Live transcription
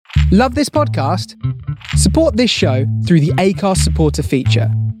Love this podcast? Support this show through the Acast supporter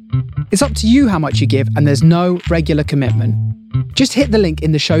feature. It's up to you how much you give, and there's no regular commitment. Just hit the link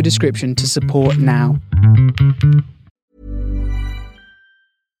in the show description to support now.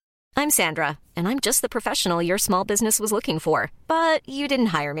 I'm Sandra, and I'm just the professional your small business was looking for. But you didn't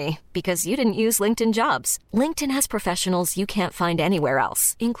hire me because you didn't use LinkedIn Jobs. LinkedIn has professionals you can't find anywhere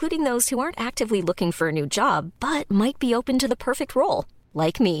else, including those who aren't actively looking for a new job, but might be open to the perfect role,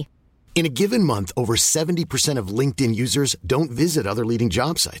 like me. In a given month, over 70% of LinkedIn users don't visit other leading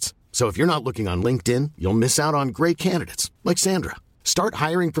job sites. So if you're not looking on LinkedIn, you'll miss out on great candidates like Sandra. Start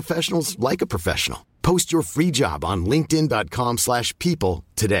hiring professionals like a professional. Post your free job on linkedin.com/people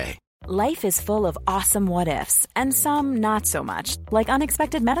today. Life is full of awesome what-ifs, and some not so much, like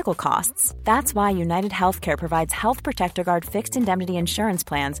unexpected medical costs. That's why United Healthcare provides Health Protector Guard fixed indemnity insurance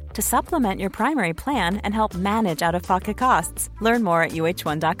plans to supplement your primary plan and help manage out-of-pocket costs. Learn more at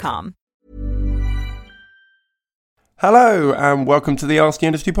uh1.com. Hello and welcome to the Ask the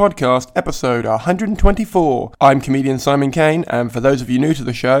Industry Podcast, episode 124. I'm comedian Simon Kane, and for those of you new to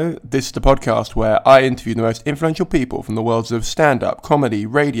the show, this is the podcast where I interview the most influential people from the worlds of stand-up, comedy,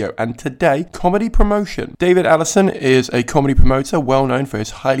 radio, and today, comedy promotion. David Allison is a comedy promoter well known for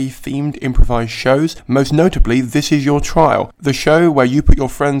his highly themed improvised shows, most notably This Is Your Trial, the show where you put your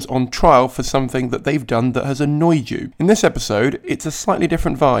friends on trial for something that they've done that has annoyed you. In this episode, it's a slightly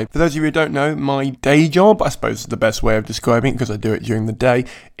different vibe. For those of you who don't know, my day job, I suppose is the best way of describing it because I do it during the day,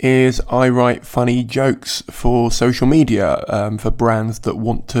 is I write funny jokes for social media for brands that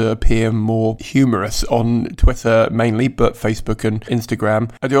want to appear more humorous on Twitter mainly, but Facebook and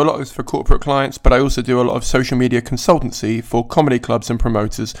Instagram. I do a lot of this for corporate clients, but I also do a lot of social media consultancy for comedy clubs and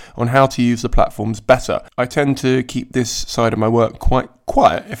promoters on how to use the platforms better. I tend to keep this side of my work quite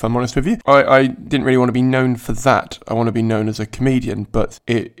quiet, if I'm honest with you. I didn't really want to be known for that. I want to be known as a comedian, but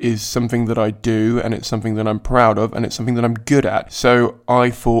it is something that I do, and it's something that I'm proud of, and it's something that I'm good at. So I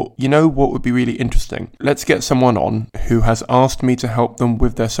thought, you know what would be really interesting? Let's get someone on who has asked me to help them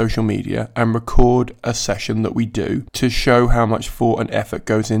with their social media and record a session that we do to show how much thought and effort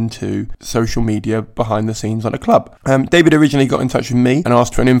goes into social media behind the scenes on a club. David originally got in touch with me and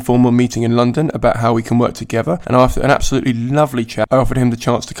asked for an informal meeting in London about how we can work together, and after an absolutely lovely chat, I offered him the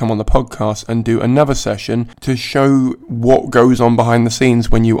chance to come on the podcast and do another session to show what goes on behind the scenes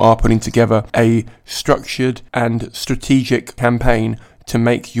when you are putting together a structured and strategic campaign to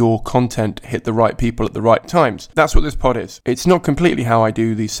make your content hit the right people at the right times. That's what this pod is. It's not completely how I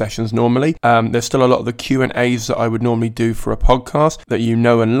do these sessions normally. There's still a lot of the Q&As that I would normally do for a podcast that you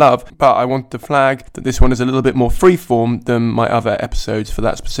know and love, but I want to flag that this one is a little bit more freeform than my other episodes for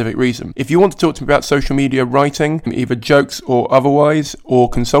that specific reason. If you want to talk to me about social media writing, either jokes or otherwise, or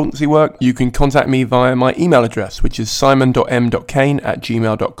consultancy work, you can contact me via my email address, which is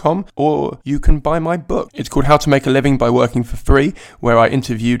simon.m.kane@gmail.com, or you can buy my book. It's called How to Make a Living by Working for Free, where I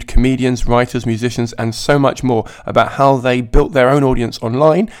interviewed comedians, writers, musicians, and so much more about how they built their own audience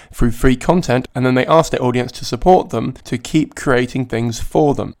online through free content, and then they asked their audience to support them to keep creating things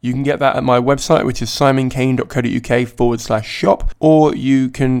for them. You can get that at my website, which is simonkane.co.uk/shop, or you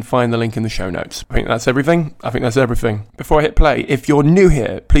can find the link in the show notes. I think that's everything. Before I hit play, if you're new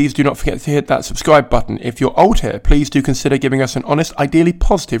here, please do not forget to hit that subscribe button. If you're old here, please do consider giving us an honest, ideally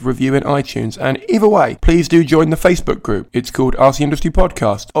positive review in iTunes, and either way, please do join the Facebook group. It's called Ask the Industry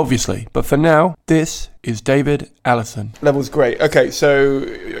Podcast, obviously, but for now, this is David Allison. Level's great. Okay, so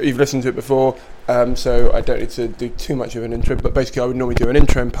you've listened to it before, so I don't need to do too much of an intro, but basically I would normally do an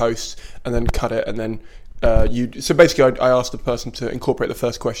intro and post and then cut it, and then so basically I asked the person to incorporate the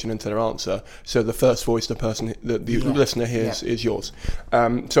first question into their answer, so the first voice the person, the listener hears is yours.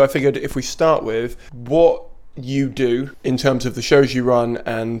 So I figured if we start with what you do in terms of the shows you run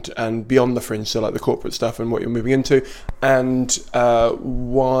and beyond the fringe, so like the corporate stuff and what you're moving into, and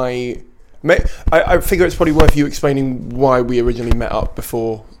why. I figure it's probably worth you explaining why we originally met up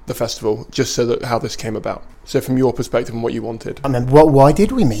before the festival, just so that how this came about. So from your perspective and what you wanted. I mean, why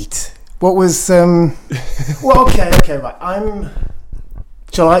did we meet? What was well, okay, right.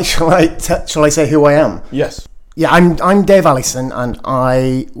 Shall I say who I am? Yes. Yeah, I'm Dave Allison, and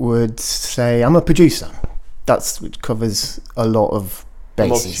I would say I'm a producer. Which covers a lot of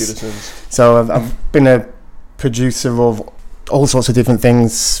bases. So I've been a producer of all sorts of different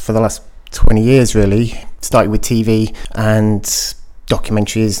things for the last 20 years, really. Started with TV and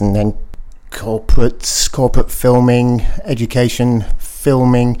documentaries, and then corporate filming, education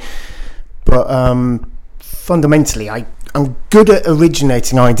filming. But fundamentally, I'm good at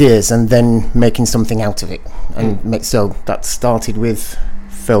originating ideas and then making something out of it. And so that started with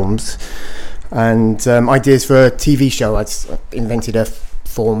films and ideas for a TV show. I invented a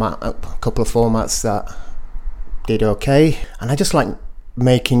a couple of formats that did okay, and I just like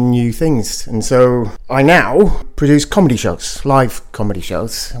making new things. And so I now produce comedy shows, live comedy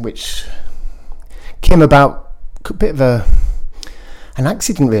shows, which came about a bit of an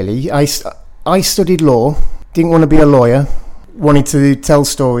accident, really. I studied law, didn't want to be a lawyer, wanted to tell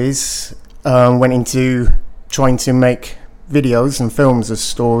stories, went into trying to make videos and films of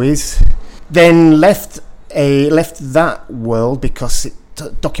stories, then left that world because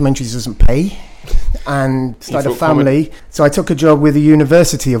documentaries doesn't pay, and started a family. So I took a job with the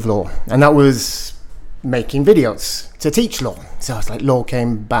University of Law, and that was making videos to teach law. So I was like, law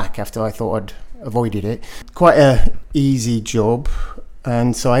came back after I thought I'd avoided it. Quite a easy job,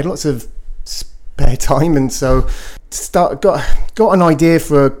 and so I had lots of spare time, and so got an idea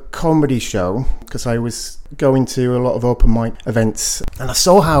for a comedy show because I was going to a lot of open mic events, and I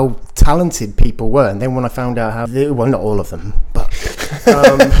saw how talented people were. And then when I found out how well, not all of them, but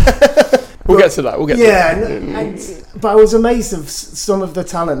we'll get to that. But I was amazed of some of the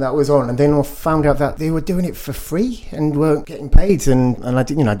talent that was on, and then I found out that they were doing it for free and weren't getting paid, and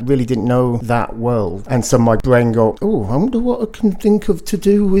I really didn't know that world. And so my brain got, I wonder what I can think of to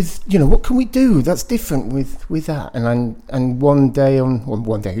do with, what can we do that's different with that. And one day, it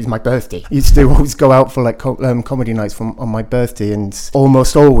was my birthday. I used to always go out for like comedy nights on my birthday, and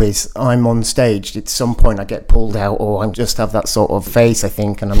almost always I'm on stage. At some point I get pulled out, or I just have that sort of face, I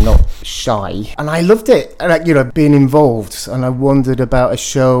think, and I'm not shy. And I loved it, being involved, and I wondered about a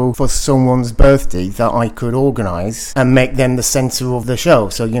show for someone's birthday that I could organise and make them the centre of the show.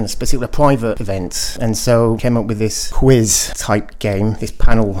 So, specifically a private event. And so came up with this quiz type game, this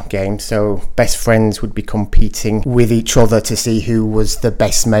panel game. So best friends would be competing with each other to see who was the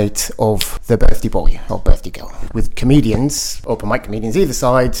best mate of the birthday boy or birthday girl, with comedians, open mic comedians either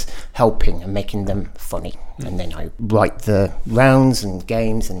side, helping and making them funny. And then I write the rounds and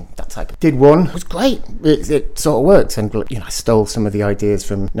games and that type of. Did one. It was great. It sort of worked, and I stole some of the ideas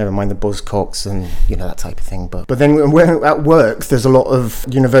from Nevermind the Buzzcocks and that type of thing. But then when at work, there's a lot of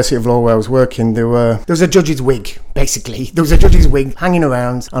University of Law where I was working. There was a judge's wig, basically. There was a judge's wig hanging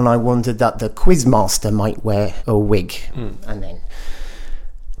around, and I wondered that the quizmaster might wear a wig,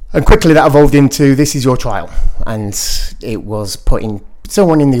 and quickly that evolved into This Is Your Trial, and it was putting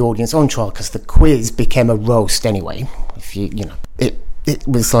someone in the audience on trial because the quiz became a roast anyway. If it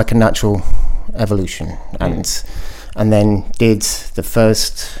was like a natural evolution, and then did the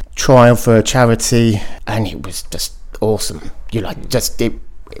first trial for a charity, and it was just awesome.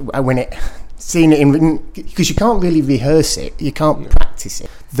 Seeing it in, because you can't really rehearse it, you can't practice it.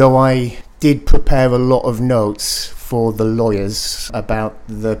 Though I did prepare a lot of notes for the lawyers about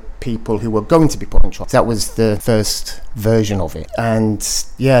the people who were going to be put on trial. That was the first version of it, and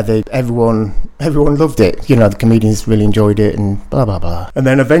everyone loved it. The comedians really enjoyed it, and blah blah blah. And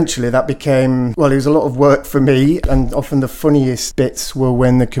then eventually that became, it was a lot of work for me, and often the funniest bits were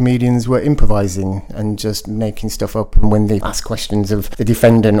when the comedians were improvising and just making stuff up, and when they asked questions of the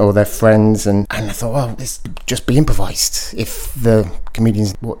defendant or their friends, and I thought, this just be improvised if the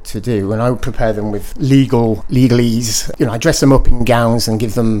comedians what to do. And I would prepare them with legalese. I dress them up in gowns and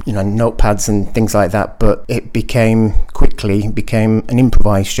give them notepads and things like that, but it quickly became an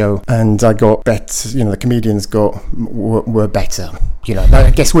improvised show, and I got better. The comedians were better.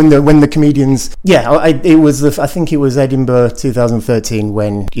 I guess when the comedians, I think it was Edinburgh 2013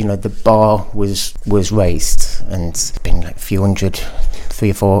 when the bar was raised, and it's been like 300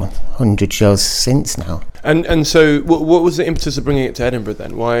 or 400 shows since now. And so, what was the impetus of bringing it to Edinburgh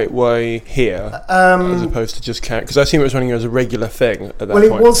then? Why here as opposed to just because I assume it was running as a regular thing at that point.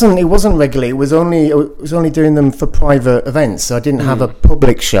 Well, it wasn't regular. It was only doing them for private events. So I didn't have a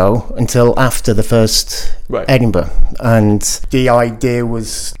public show until after the first Edinburgh, and the idea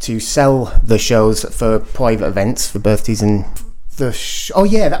was to sell the shows for private events, for birthdays and.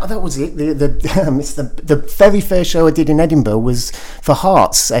 That was it. The very first show I did in Edinburgh was for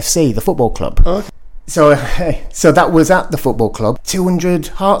Hearts FC, the football club. Okay. So that was at the football club. 200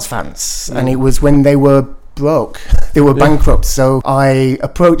 Hearts fans, and it was when they were broke. They were bankrupt. So I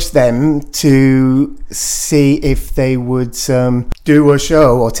approached them to see if they would do a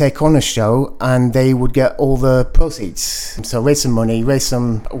show or take on a show, and they would get all the proceeds. So raise some money, raise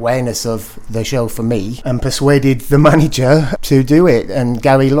some awareness of the show for me, and persuaded the manager to do it. And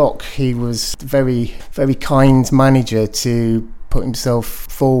Gary Locke, he was very, very kind manager to put himself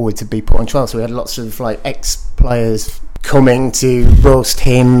forward to be put on trial. So we had lots of ex-players coming to roast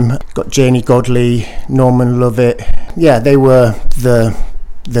him. Got Janie Godley, Norman Lovett. Yeah, they were the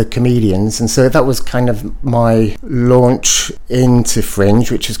comedians, and so that was kind of my launch into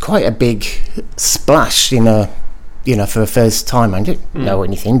Fringe, which was quite a big splash in a for the first time. I didn't know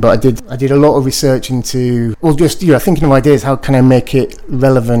anything, but I did a lot of research into, just thinking of ideas. How can I make it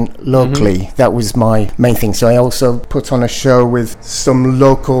relevant locally? That was my main thing. So I also put on a show with some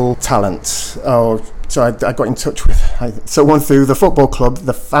local talent. So I got in touch with someone through the football club,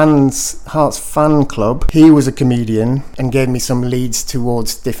 the Hearts fan club. He was a comedian and gave me some leads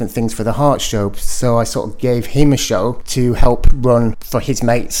towards different things for the Hearts show. So I sort of gave him a show to help run for his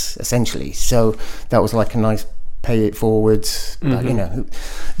mates, essentially. So that was like a nice pay it forward.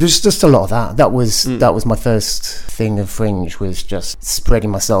 There's just a lot of that. That was my first thing of Fringe, was just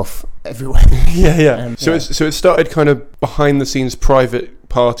spreading myself everywhere. So it started kind of behind the scenes, private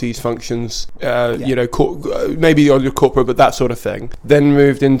parties, functions, maybe on your corporate, but that sort of thing. Then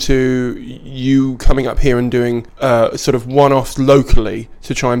moved into you coming up here and doing sort of one-offs locally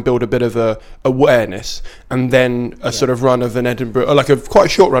to try and build a bit of a awareness, and then a sort of run of an Edinburgh, or like quite a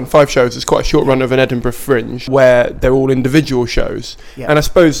short run, 5 shows. It's quite a short run of an Edinburgh Fringe where they're all individual shows. And I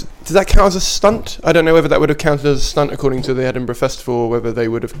suppose, does that count as a stunt? I don't know whether that would have counted as a stunt according to the Edinburgh Festival, or whether they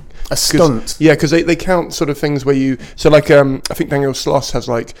would have a stunt. Yeah, because they count sort of things where you. So like I think Daniel Sloss has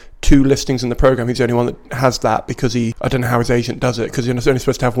like 2 listings in the program. He's the only one that has that, because I don't know how his agent does it, because you're only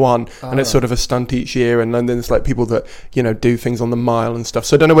supposed to have 1, and it's sort of a stunt each year. And then there's like people that do things on the mile and stuff.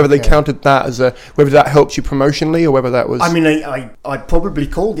 So I don't know whether they counted that as whether that helped you promotionally, or whether that was. I mean, I probably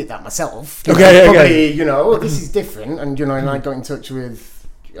called it that myself. Okay. This is different, and and I got in touch with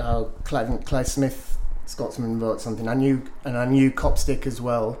Claire Smith, Scotsman, wrote something. I knew Copstick as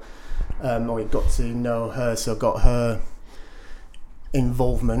well. I got to know her, so I got her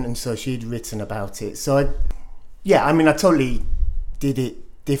involvement, and so she'd written about it. So I totally did it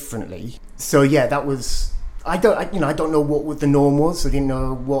differently. So that was. I don't know what the norm was. I didn't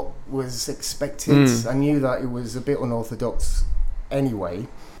know what was expected. I knew that it was a bit unorthodox anyway,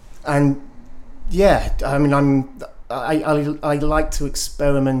 and I like to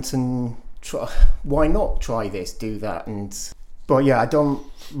experiment and try. Why not try this, do that, but I don't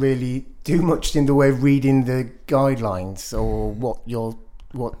really do much in the way of reading the guidelines or what you're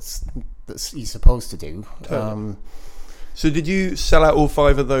supposed to do. Totally. So did you sell out all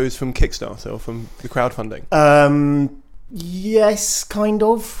 5 of those from Kickstarter or from the crowdfunding? Yes, kind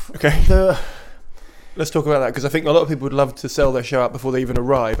of. Okay. Let's talk about that, because I think a lot of people would love to sell their show out before they even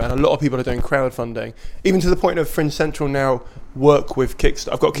arrive, and a lot of people are doing crowdfunding, even to the point of Fringe Central now work with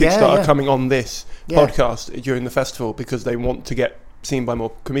Kickstarter. I've got Kickstarter coming on this podcast during the festival because they want to get seen by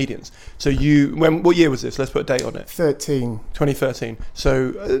more comedians. So what year was this? Let's put a date on it. 2013.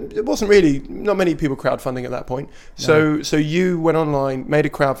 So it wasn't really, not many people crowdfunding at that point. So you went online, made a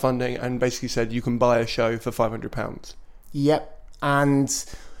crowdfunding, and basically said you can buy a show for £500. Yep. And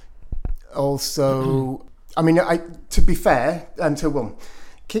also, to be fair,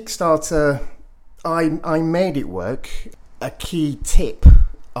 Kickstarter, I made it work. A key tip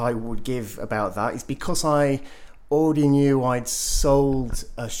I would give about that is because I already knew I'd sold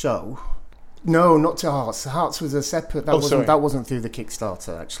a show. No, not to Hearts. Hearts was a separate. That wasn't through the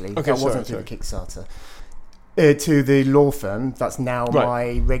Kickstarter, actually. Okay, that wasn't through the Kickstarter. To the law firm that's now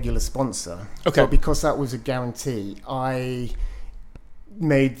my regular sponsor. Okay. But because that was a guarantee, I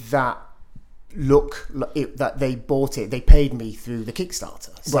made that look that they bought it. They paid me through the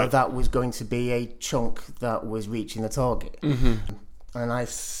Kickstarter, so that was going to be a chunk that was reaching the target. Mm-hmm.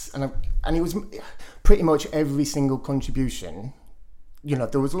 And it was pretty much every single contribution.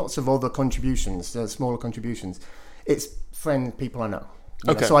 There was lots of other contributions, smaller contributions. It's people I know.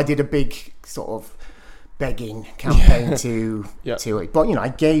 Okay. So I did a big sort of begging campaign to it. But I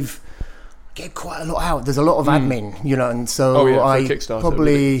gave quite a lot out. There's a lot of admin, and so I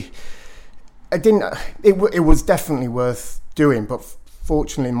probably I didn't. It was definitely worth doing, but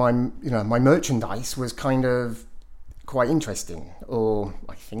fortunately, my merchandise was kind of quite interesting, or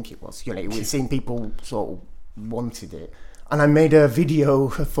I think it was. It was seeing people sort of wanted it, and I made a video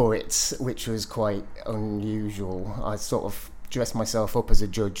for it, which was quite unusual. I sort of dressed myself up as a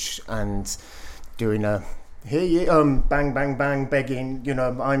judge and doing a bang bang bang begging.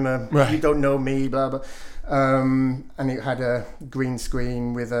 I'm a you don't know me, blah blah. And it had a green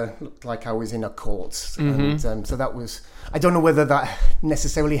screen looked like I was in a court, and so that was. I don't know whether that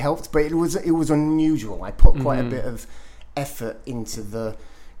necessarily helped, but it was unusual. I put quite a bit of effort into the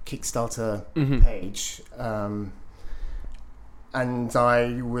Kickstarter page, and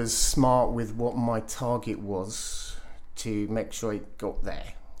I was smart with what my target was to make sure it got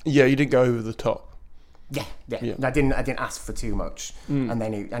there. Yeah, you didn't go over the top. Yeah. I didn't ask for too much, and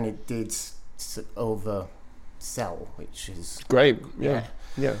then it did oversell, which is great. Yeah.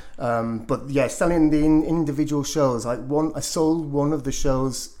 But selling the individual shows. I sold one of the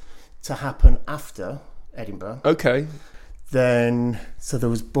shows to happen after Edinburgh. Okay. Then, so there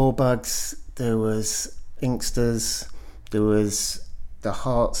was Ballbags, there was Inksters, there was the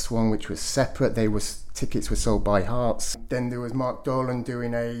Hearts one, which was separate. Tickets were sold by Hearts. Then there was Mark Dolan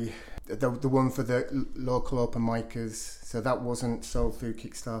doing the one for the local open micers. So that wasn't sold through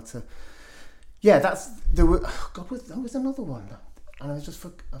Kickstarter. Yeah, there was another one, and I've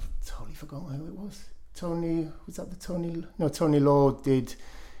totally forgotten who it was. Tony Law did.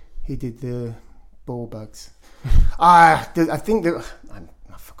 He did the Ballbags. I think that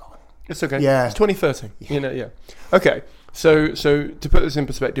I've forgotten. It's okay. Yeah, it's 2013. Yeah. Yeah. Okay. So to put this in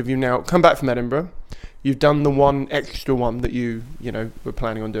perspective, you've now come back from Edinburgh. You've done the one extra one that you were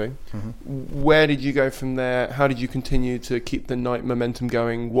planning on doing. Mm-hmm. Where did you go from there? How did you continue to keep the night momentum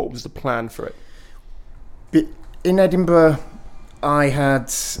going? What was the plan for it? In Edinburgh, I had...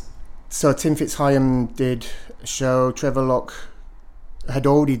 So Tim Fitzhyam did a show. Trevor Locke had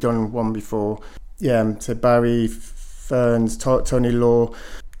already done one before. Yeah, so Barry Ferns, Tony Law.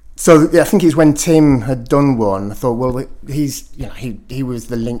 So I think it was when Tim had done one. I thought, well, he was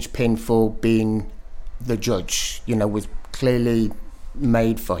the linchpin for being the judge. Was clearly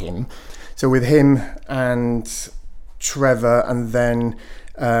made for him. So with him and Trevor, and then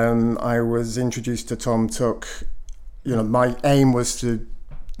I was introduced to Tom Tuck. My aim was to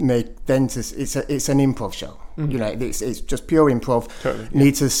make it's an improv show. Mm-hmm. It's just pure improv. Totally, yeah.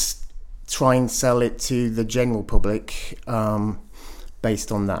 Need to try and sell it to the general public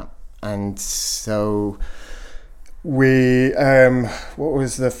based on that. And so we what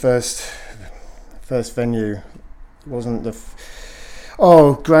was the first venue? It wasn't the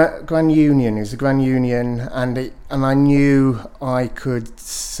Grand Union. It was the Grand Union, and I knew I could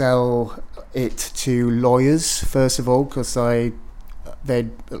sell it to lawyers first of all, because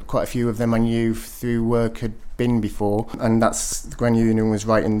they'd quite a few of them I knew through work had been before, and the Grand Union was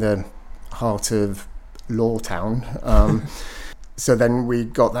right in the heart of Law Town. So then we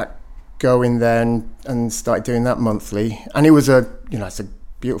got that going there and started doing that monthly, and it was it's a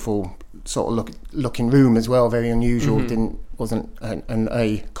beautiful sort of looking room as well, very unusual. Mm-hmm. Wasn't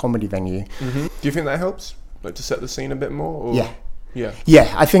a comedy venue. Mm-hmm. Do you think that helps, like, to set the scene a bit more? Or? Yeah.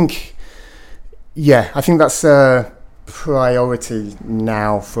 I think that's a priority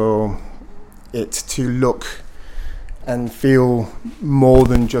now, for it to look and feel more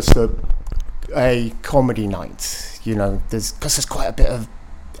than just a comedy night. Because there's quite a bit of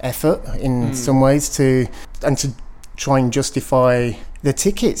effort in some ways to try and justify the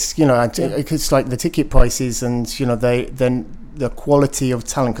tickets. It's like the ticket prices, and then the quality of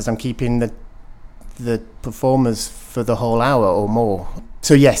talent, because I'm keeping the performers for the whole hour or more.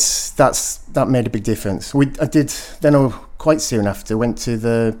 So yes, that made a big difference. Quite soon after, went to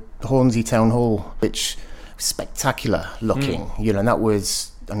the Hornsey Town Hall, which was spectacular looking.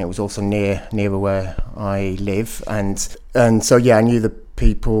 And it was also near where I live, and so yeah, I knew the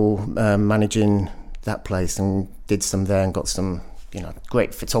people managing that place and did some there and got some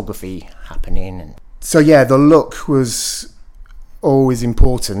great photography happening. And so yeah, the look was always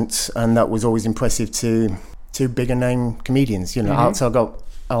important, and that was always impressive to bigger name comedians. Mm-hmm. So I got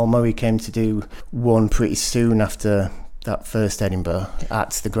Al Murray came to do one pretty soon after that first Edinburgh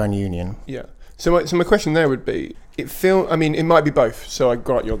at the Grand Union. Yeah. So my question there would be, it might be both, so I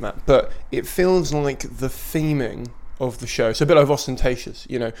got you on that, but it feels like the theming of the show, so a bit like ostentatious,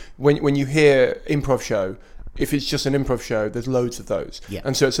 when you hear improv show, if it's just an improv show, there's loads of those. Yeah.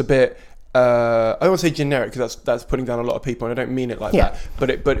 And so it's a bit, I don't want to say generic, because that's putting down a lot of people, and I don't mean it like that, but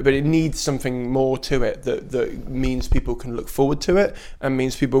it needs something more to it that means people can look forward to it, and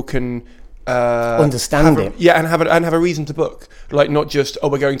means people can understand it. Yeah, and have a reason to book. Like, not just,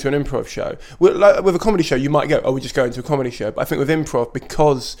 we're going to an improv show. Like, with a comedy show, you might go, we're just going to a comedy show. But I think with improv,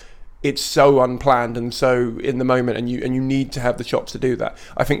 because it's so unplanned and so in the moment, and you need to have the chops to do that,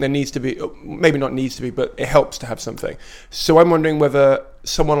 I think there needs to be, maybe not needs to be, but it helps to have something. So I'm wondering whether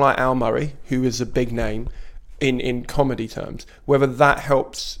someone like Al Murray, who is a big name in comedy terms, whether that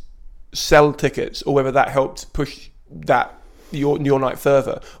helps sell tickets, or whether that helped push your night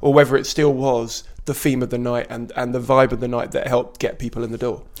further, or whether it still was the theme of the night and the vibe of the night that helped get people in the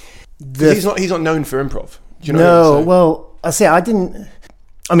door. He's not known for improv. Do you know what I'm saying? Well, I say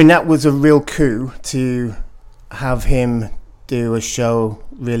that was a real coup to have him do a show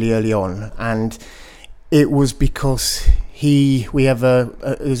really early on, and it was because we have a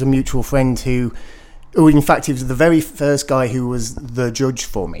mutual friend who in fact, he was the very first guy who was the judge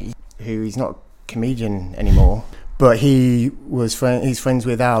for me, who he's not a comedian anymore, but he's friends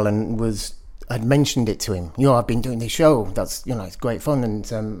with Al, and I'd mentioned it to him. I've been doing this show. That's it's great fun,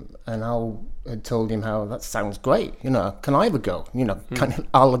 and Al had told him how that sounds great. You know, can I have a go? You know,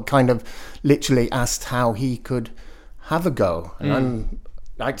 Al kind of literally asked how he could have a go, and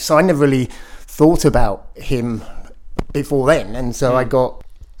so I never really thought about him before then, and so I got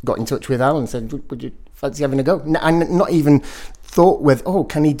in touch with Al and said, would you fancy having a go? And not even thought with,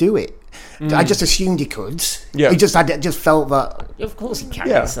 can he do it? I just assumed he could. Yeah. I just felt that, of course he can.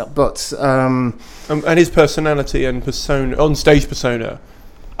 Yeah. But and his personality and on-stage persona,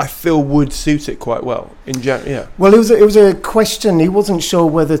 I feel would suit it quite well. Yeah. Well, it was a question. He wasn't sure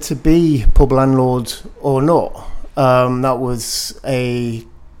whether to be pub landlord or not. That was a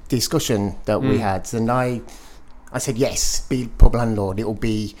discussion that we had, and I said yes, be pub landlord. It'll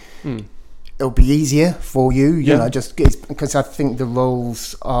be easier for you, you know, just because I think the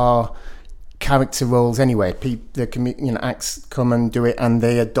roles are character roles anyway. Acts come and do it, and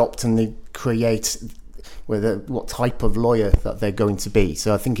they adopt and they create what type of lawyer that they're going to be.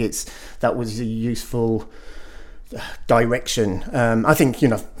 So I think that was a useful direction. I think, you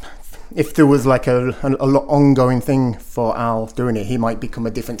know, if there was like a ongoing thing for Al doing it, he might become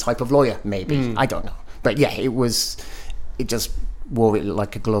a different type of lawyer, maybe. I don't know. But yeah, it just wore it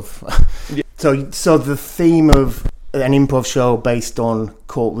like a glove. Yeah. So the theme of an improv show based on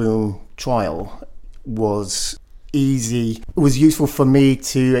courtroom trial was easy. It was useful for me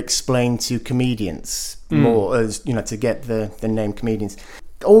to explain to comedians more, as you know, to get the name comedians.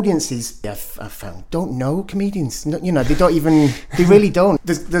 Audiences, I found, don't know comedians. You know, they really don't.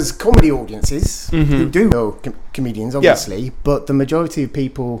 There's comedy audiences who do know comedians, obviously, but the majority of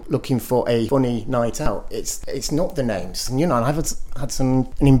people looking for a funny night out, it's not the names. And, you know, I've had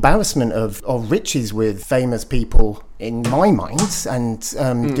an embarrassment of riches with famous people in my mind,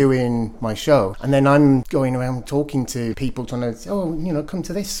 and doing my show, and then I'm going around talking to people trying to, you know, come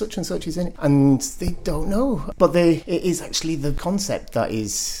to this, such and such is in it, and they don't know. But it is actually the concept that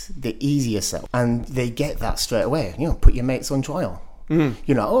is the easier sell, and they get that straight away. You know, put your mates on trial. You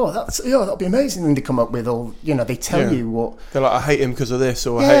know, that'll be amazing. And they come up with all, you know, they tell you what. They're like, I hate him because of this,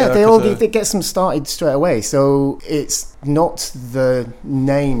 or I hate her they get them started straight away. So it's not the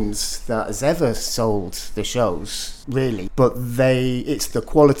names that has ever sold the shows, really, but it's the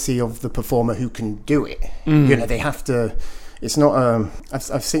quality of the performer who can do it. You know, they have to. It's not.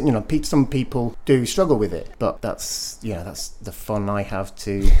 I've seen, you know, some people do struggle with it, but that's the fun I have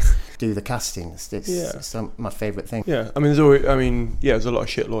to do the castings. It's my favourite thing. Yeah, I mean, there's a lot of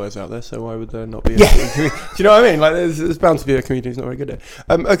shit lawyers out there, so why would there not be? Do you know what I mean? Like, there's bound to be a comedian who's not very good at it.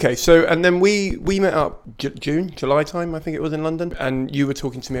 Okay, so and then we met up July time, I think it was, in London, and you were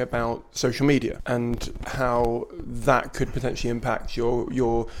talking to me about social media and how that could potentially impact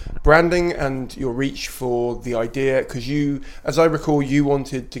your branding and your reach for the idea, because you, as I recall, you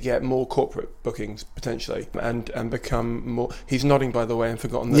wanted to get more corporate bookings potentially and become more. He's nodding, by the way, and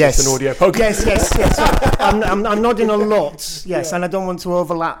forgotten that it's an audio podcast. Yes. I'm nodding a lot. Yes, and I don't want to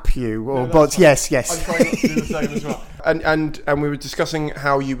overlap you. But fine. Yes. I'm trying not to do the same as well. And we were discussing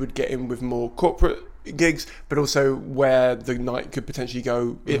how you would get in with more corporate gigs, but also where the night could potentially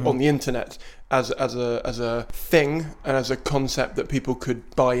go on the internet as a thing and as a concept that people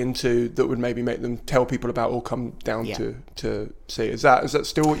could buy into, that would maybe make them tell people about or come down to see. Is that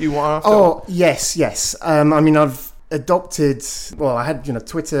still what you want after? Oh, yes. I mean, I've adopted. Well, I had, you know,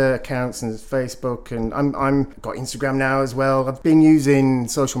 Twitter accounts and Facebook, and I'm got Instagram now as well. I've been using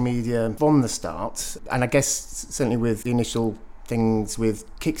social media from the start, and I guess certainly with the initial things with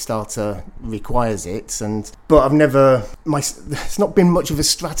Kickstarter requires it, but I've never. It's not been much of a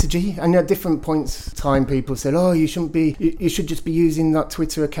strategy. And at different points in time, people said, "Oh, you shouldn't be. You should just be using that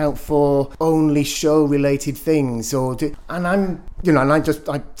Twitter account for only show-related things." And I'm, you know, and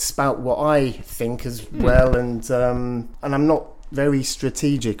I spout what I think as well, and I'm not very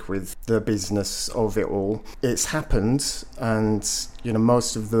strategic with the business of it all. It's happened, and you know,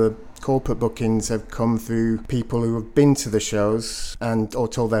 most of the corporate bookings have come through people who have been to the shows or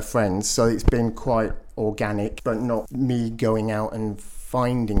told their friends, so it's been quite organic, but not me going out and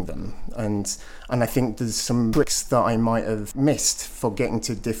finding them. And I think there's some tricks that I might have missed for getting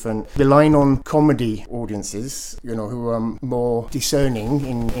to relying on comedy audiences, you know, who are more discerning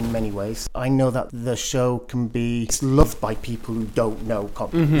in many ways. I know that the show can be loved by people who don't know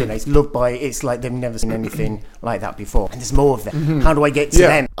comedy. You know, it's like they've never seen anything like that before, and there's more of them. How do I get to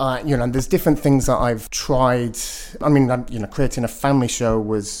them? You know, and there's different things that I've tried. I mean, you know, creating a family show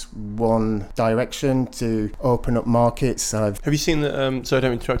was one direction to open up markets. Have you seen that so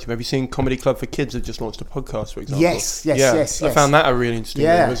don't interrupt you, have you seen Comedy Club for Kids have just launched a podcast, for example? Yes. I found that a really interesting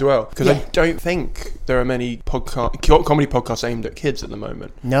move as well, because I don't think there are many comedy podcasts aimed at kids at the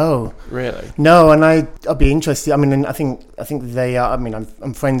moment. No. Really? No, and I'd be interested. I mean, I think they are. I mean,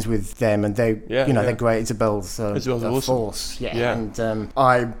 I'm friends with them, and they, they're great. Isabel's awesome. Force, and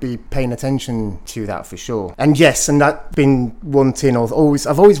I'd be paying attention to that for sure. And yes, and I've been wanting. I've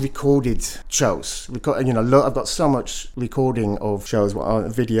always recorded shows. I've got so much recording of shows,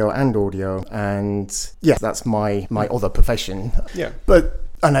 video and audio, and that's my other profession. Yeah,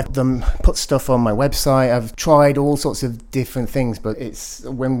 and I've put stuff on my website. I've tried all sorts of different things, but it's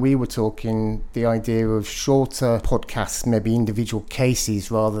when we were talking, the idea of shorter podcasts, maybe individual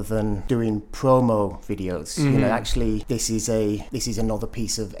cases, rather than doing promo videos. Mm-hmm. Actually, this is another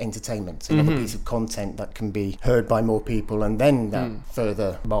piece of entertainment, another piece of content that can be heard by more people, and then that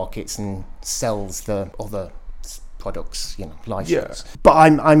further markets and sells the other products, license. But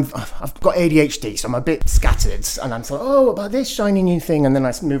I've got ADHD, so I'm a bit scattered, and I'm like, about this shiny new thing, and then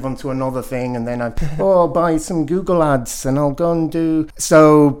I move on to another thing, and then I'll buy some Google ads, and I'll go and do.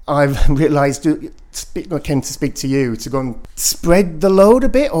 So I've realised. I came to speak to you to go and spread the load a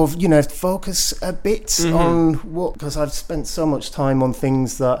bit, focus a bit on what, because I've spent so much time on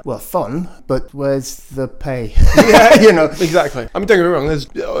things that were fun, but where's the pay? Exactly. I mean, don't get me wrong, there's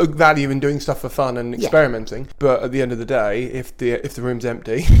value in doing stuff for fun and experimenting, but at the end of the day, if the room's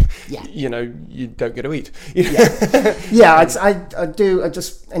empty, you don't get to eat. I do. I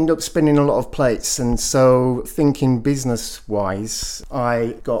just end up spinning a lot of plates, and so thinking business-wise,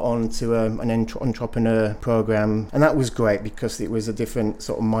 I got onto an entrepreneur program, and that was great because it was a different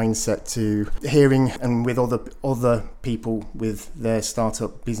sort of mindset to hearing and with other people with their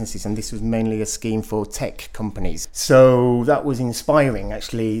startup businesses, and this was mainly a scheme for tech companies. So that was inspiring.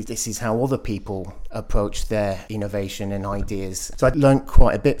 Actually, this is how other people approach their innovation and ideas. So I learned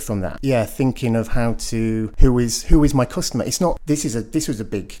quite a bit from that. Yeah, thinking of who is my customer. It's not. This was a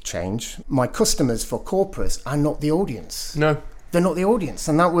big change. My customers for corporates are not the audience. No. They're not the audience,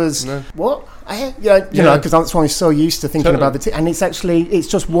 and that was what because that's why I'm so used to thinking about and it's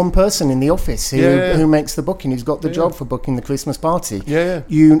just one person in the office who makes the booking, who's got the job for booking the Christmas party.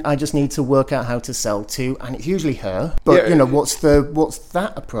 I just need to work out how to sell to, and it's usually her. But what's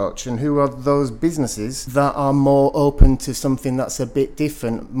that approach, and who are those businesses that are more open to something that's a bit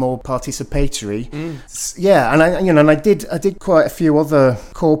different, more participatory? And I did quite a few other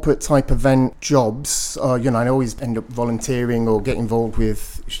corporate type event jobs. I always end up volunteering or get involved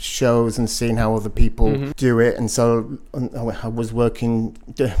with shows and seeing how other people do it, and so I was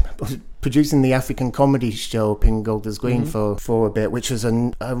producing the African comedy show up in Golders Green for a bit, which was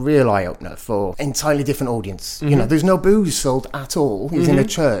a real eye-opener for entirely different audience. There's no booze sold at all. It was in a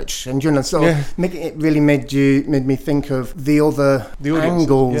church, and it really made me think of the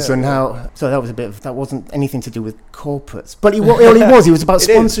angles and how. So that wasn't anything to do with corporates, but it was about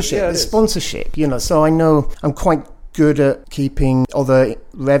sponsorship. Sponsorship, So I know I'm quite good at keeping other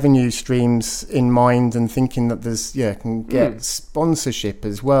revenue streams in mind and thinking that can get sponsorship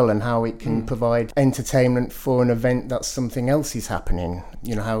as well, and how it can provide entertainment for an event that something else is happening.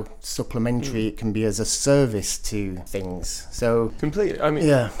 How supplementary it can be as a service to things. So completely. I mean,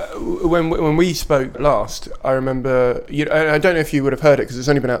 when we spoke last, I remember. I don't know if you would have heard it because it's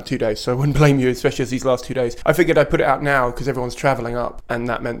only been out 2 days, so I wouldn't blame you, especially as these last 2 days. I figured I'd put it out now because everyone's travelling up, and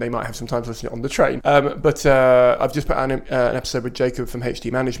that meant they might have some time to listen to it on the train. But I've just put out an episode with Jacob from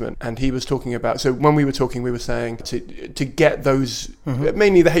HD Management, and he was talking about. So when we were talking, we were saying to get those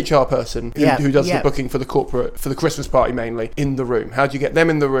mainly the HR person who does the booking for the Christmas party mainly in the room. How do you get them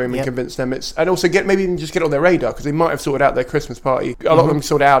in the room and convince them and also maybe even just get on their radar, because they might have sorted out their Christmas party. A lot of them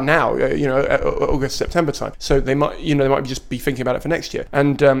sorted out now, August, September time. So they might just be thinking about it for next year.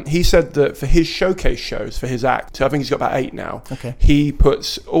 And he said that for his showcase shows for his act, so I think he's got about 8 now. Okay. He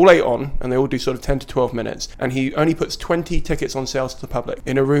puts all 8 on, and they all do sort of 10 to 12 minutes, and he only puts 20 tickets on sales to the public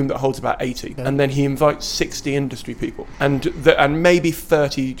in a room that holds about 80, and then he invites 60 industry people, and maybe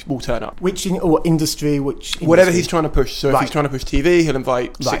 30 will turn up. Which industry? Whatever he's trying to push. So if he's trying to push TV, he'll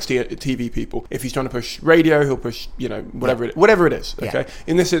invite 60 TV people. If he's trying to push radio, he'll push whatever it is. Okay.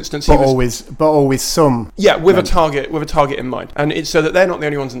 In this instance, always some. Yeah, with a target in mind, and it's so that they're not the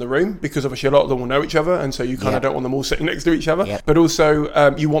only ones in the room, because obviously a lot of them will know each other, and so you kind of don't want them all sitting next to each other. Yeah. But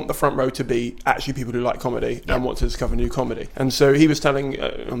also, you want the front row to be actually people who like comedy and want to discover new comedy. And so he was telling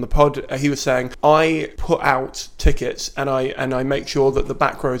on the pod, he was saying, I put out tickets and I make sure that the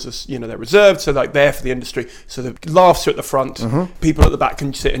back rows are, they're reserved, so like they're for the industry. So the laughs are at the front, people at the back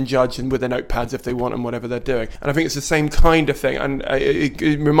can sit and judge and with their notepads if they want and whatever they're doing. And I think it's the same kind of thing. And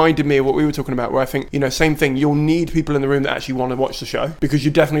it reminded me of what we were talking about, where I think, same thing, you'll need people in the room that actually want to watch the show, because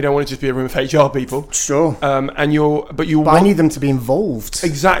you definitely don't want it to just be a room of HR people. Sure. But I need them to be involved.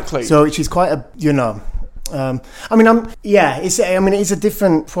 Exactly. So which is quite a, it's a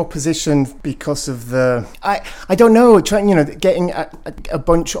different proposition because of the, I don't know, getting a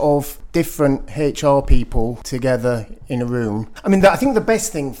bunch of different HR people together in a room. I think the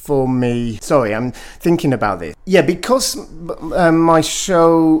best thing for me, I'm thinking about this. Yeah, because my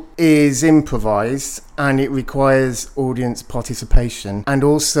show is improvised and it requires audience participation, and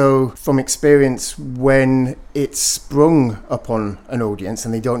also from experience, when it's sprung upon an audience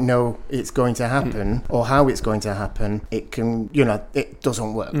and they don't know it's going to happen or how it's going to happen, it can, it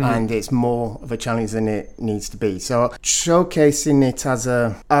doesn't work, and it's more of a challenge than it needs to be. So showcasing it as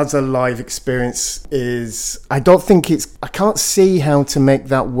a live experience is, I can't see how to make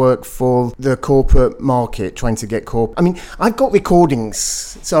that work for the corporate market, trying to get I've got recordings,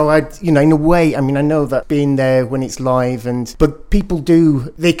 so in a way, I know that being there when it's live, but people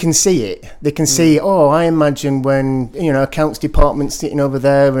they can see it. They can see, I imagine when, accounts department's sitting over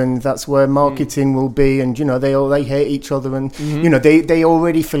there and that's where marketing will be, and, they hate each other, and, they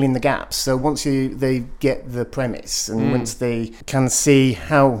already fill in the gaps. So once they get the premise, and once they can see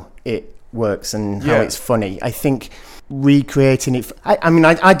how it works and how it's funny, I think recreating it,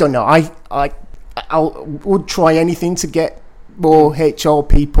 I don't know, I would try anything to get more HR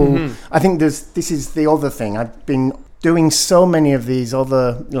people. I think this is the other thing. I've been doing so many of these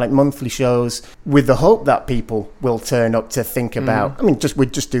other monthly shows with the hope that people will turn up to think about. We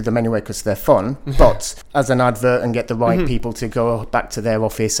just do them anyway because they're fun, but as an advert, and get the right people to go back to their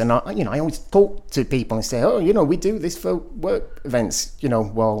office. And I always talk to people and say, we do this for work events,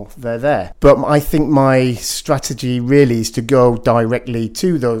 while they're there. But I think my strategy really is to go directly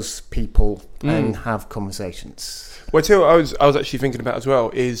to those people and have conversations. Well, too, I was actually thinking about as well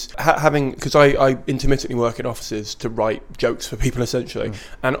is having, because I intermittently work in offices to write jokes for people essentially,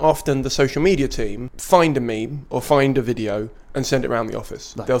 and often the social media team find a meme or find a video and send it around the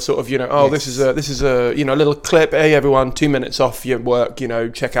office. Right. They'll sort of, this is a little clip. Hey everyone, 2 minutes off your work.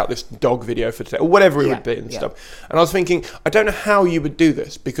 Check out this dog video for today, or whatever it would be and stuff. And I was thinking, I don't know how you would do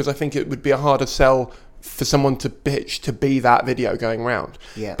this, because I think it would be a harder sell for someone to pitch to be that video going around.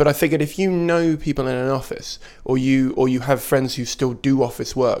 Yeah. But I figured if you know people in an office, or you have friends who still do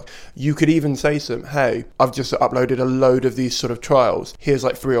office work, you could even say to them, hey, I've just uploaded a load of these sort of trials. Here's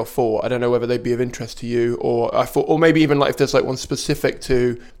 3 or 4. I don't know whether they'd be of interest to you, or maybe even if there's one specific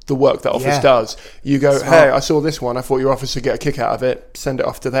to the work that office does. You go, hey, I saw this one. I thought your office would get a kick out of it. Send it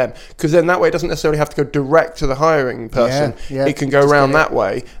off to them. Because then that way it doesn't necessarily have to go direct to the hiring person. Yeah. It can go around that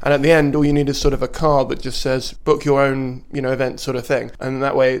way. And at the end, all you need is sort of a card that just says, book your own, event sort of thing. And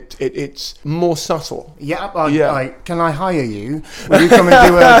that way it's more subtle. Can I hire you? Will you come and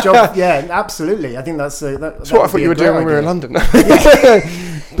do a job? Yeah, absolutely. I think that's what I thought you were doing when we were in London.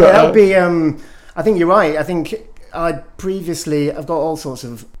 But that would be, I think you're right. I think I've got all sorts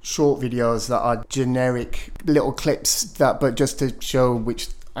of short videos that are generic little clips but just to show which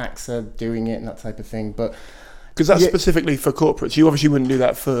acts are doing it and that type of thing. But because that's specifically for corporates, you obviously wouldn't do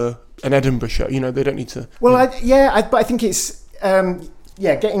that for an Edinburgh show. They don't need to. Well, but I think it's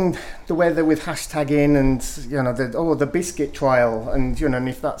getting the weather with hashtagging, and the biscuit trial, and and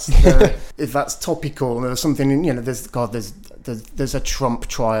if that's if that's topical or something, there's a Trump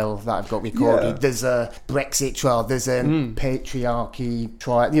trial that I've got recorded. There's a Brexit trial. There's a patriarchy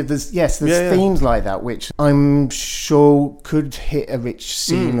trial. There's themes like that which I'm sure could hit a rich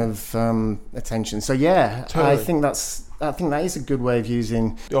seam of attention. So totally. I think that is a good way of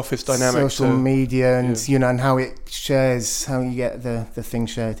using the office dynamic, social media, and and how it shares, how you get the thing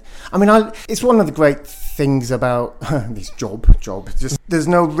shared. It's one of the great things about this job. Just there's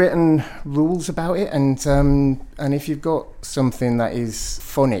no written rules about it, and if you've got something that is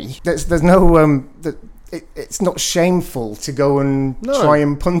funny, there's no it's not shameful to go and try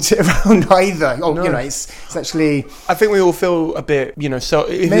and punt it around either. It's actually. I think we all feel a bit, so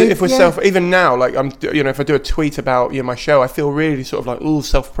if we're even now, I'm, if I do a tweet about my show, I feel really sort of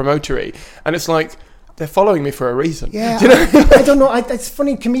self-promotory, and it's they're following me for a reason. Yeah, I don't know. It's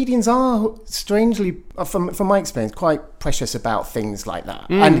funny. Comedians are strangely, from my experience, quite precious about things like that.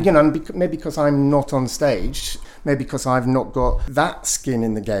 And maybe because I'm not on stage, maybe because I've not got that skin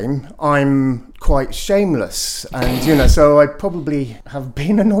in the game, I'm quite shameless, and so I probably have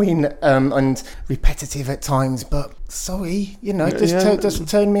been annoying and repetitive at times. But sorry, just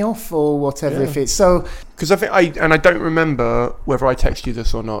turn me off or whatever. If it's so, because I don't remember whether I texted you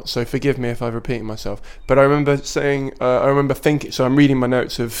this or not, so forgive me if I'm repeating myself, but I remember saying, thinking, so I'm reading my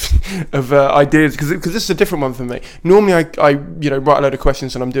notes of ideas, because this is a different one for me. Normally I write a load of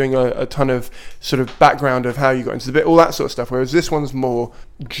questions and I'm doing a ton of sort of background of how you got into the bit, all that sort of stuff, whereas this one's more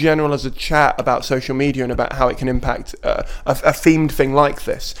general as a chat about social media and about how it can impact a themed thing like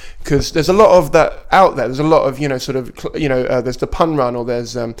this, because there's a lot of that out there. There's a lot of there's the pun run, or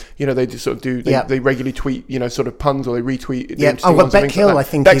there's they they regularly tweet sort of puns, or they retweet Beck Hill, I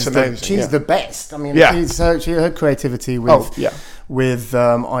think Beck's amazing. She's the best. I mean, her creativity with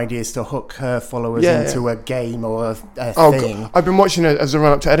ideas to hook her followers into a game or a thing. God. I've been watching it as a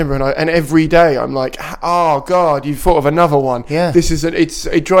run up to Edinburgh, and every day I'm like, oh God, you've thought of another one. This is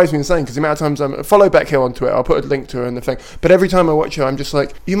it drives me insane, because the amount of times I follow Beck Hill on Twitter, I'll put a link to her in the thing, but every time I watch her I'm just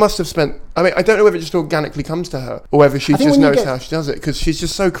like, you must have spent, I mean, I don't know whether it just organically comes to her or whether she just knows how she does it, because she's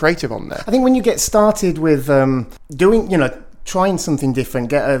just so creative on there. I think when you get started with doing, trying something different,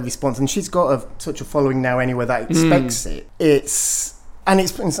 get a response, and she's got such a following now anyway that expects it. It's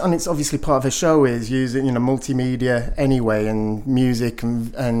obviously part of her show is using multimedia anyway, and music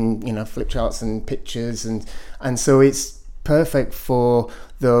and flip charts and pictures, and so it's perfect for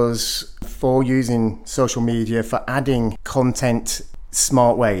using social media for adding content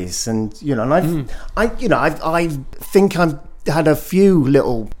smart ways, and I think I've had a few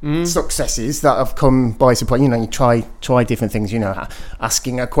little successes that have come by surprise. You try different things,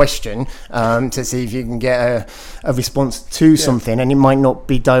 asking a question to see if you can get a response to something, and it might not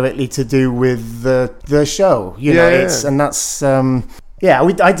be directly to do with the show, and that's we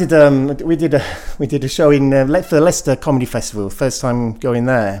did a show in for the Leicester Comedy Festival, first time going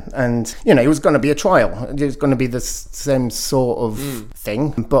there, and it was going to be a trial. It was going to be the same sort of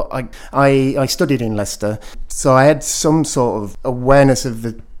thing, but I studied in Leicester, so I had some sort of awareness of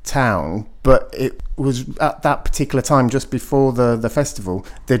the town, but it was at that particular time, just before the festival,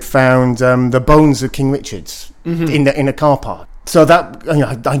 they'd found the bones of King Richard's in a car park. So that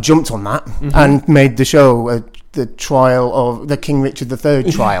I jumped on that and made the show the trial of the King Richard III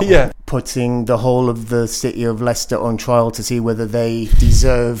trial, putting the whole of the city of Leicester on trial to see whether they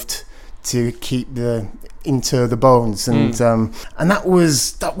deserved to inter the bones, and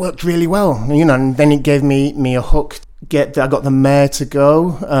that worked really well, and then it gave me a hook. I got the mayor to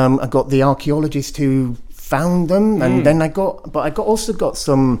go, I got the archaeologist who found them, and then I also got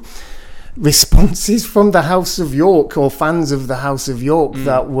some responses from the House of York, or fans of the House of York,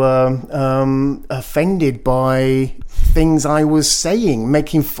 that were offended by things I was saying,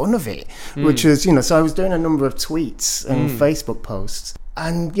 making fun of it, which was, so I was doing a number of tweets and Facebook posts,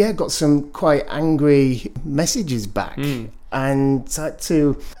 and got some quite angry messages back, and tried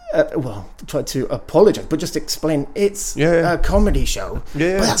to apologize, but just explain it's a comedy show, but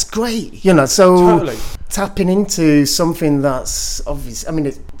that's great, totally. Tapping into something that's obvious. I mean,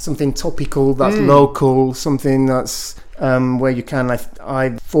 it's something topical, that's local, something that's where you can.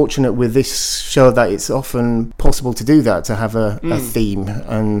 I'm fortunate with this show that it's often possible to do that, to have a theme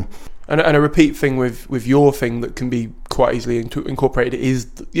and a repeat thing with your thing that can be quite easily incorporated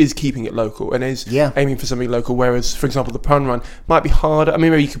is keeping it local, and is aiming for something local, whereas, for example, the pun run might be harder. I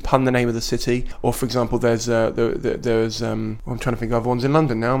mean, maybe you could pun the name of the city, or, for example, there's I'm trying to think of other ones in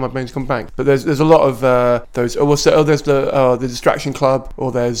London now, my brain's gone blank, but there's a lot of those, there's the Distraction Club,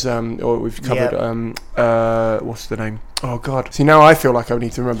 or there's or we've covered what's the name? Oh God! See, now I feel like I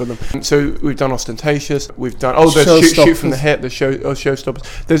need to remember them. So we've done Ostentatious. We've done there's shoot from the hip. There's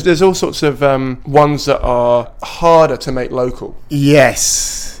Showstoppers. There's all sorts of ones that are harder to make local.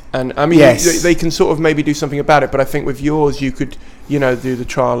 Yes. And I mean, they can sort of maybe do something about it. But I think with yours, you could do the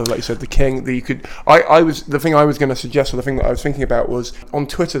trial of, like you said, the King. That you could. The thing I was going to suggest, or the thing that I was thinking about, was on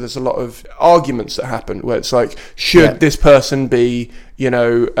Twitter. There's a lot of arguments that happen where it's like, should this person be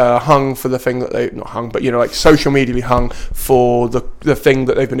hung for the thing that they not hung, but like social media hung for the thing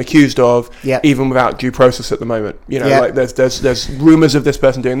that they've been accused of, even without due process at the moment. Like there's rumours of this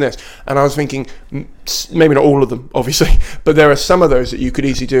person doing this, and I was thinking, maybe not all of them, obviously, but there are some of those that you could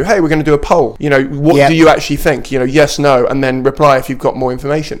easily do. Hey, we're going to do a poll. What do you actually think? Yes, no, and then reply if you've got more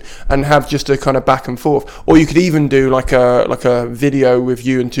information, and have just a kind of back and forth. Or you could even do like a video with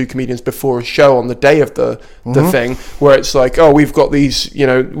you and two comedians before a show on the day of the thing, where it's like, oh, we've got these.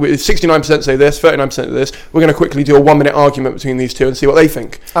 69% say this, 39% say this. We're going to quickly do a 1-minute argument between these two and see what they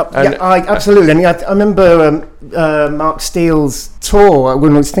think. Absolutely. I mean, I remember Mark Steele's tour,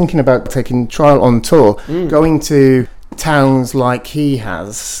 when I was thinking about taking trial on tour, going to towns like he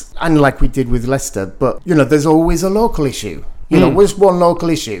has, and like we did with Leicester, but there's always a local issue. You know, what's one local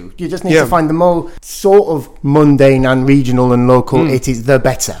issue? You just need to find the more sort of mundane and regional and local it is, the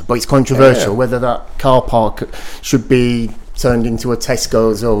better. But it's controversial whether that car park should be turned into a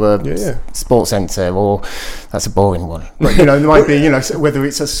Tesco's or a sports centre, or that's a boring one. But, you know, there might be, you know, whether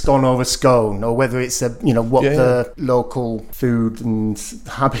it's a scone or a scone, or whether it's a, you know, what the local food and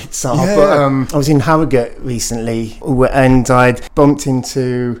habits are. But I was in Harrogate recently, and I'd bumped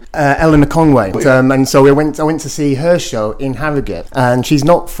into Eleanor Conway, and so I went to see her show in Harrogate, and she's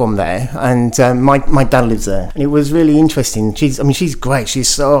not from there, and my dad lives there, and it was really interesting. She's great. She's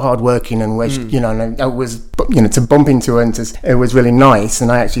so hardworking, and where she, you know, and I was, you know, to bump into her, and it was really nice.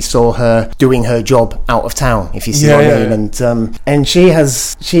 And I actually saw her doing her job out of town, if you see what I mean. And she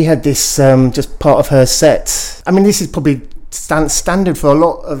had this just part of her set. I mean, this is probably standard for a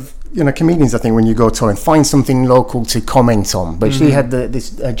lot of, you know, comedians, I think, when you go touring, find something local to comment on. But she had this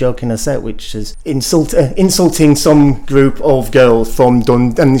joke in her set, which is insulting some group of girls from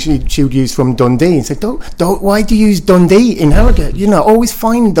Dundee, and she would use from Dundee, and said, "Don't. Why do you use Dundee in Harrogate? You know, always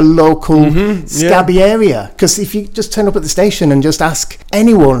find the local scabby area. Because if you just turn up at the station and just ask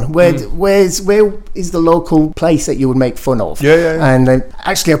anyone where is the local place that you would make fun of." And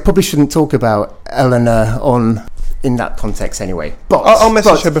actually, I probably shouldn't talk about Eleanor in that context anyway. But I'll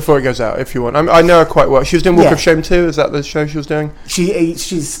message her before it goes out if you want. I know her quite well. She was doing Walk of Shame too. Is that the show she was doing?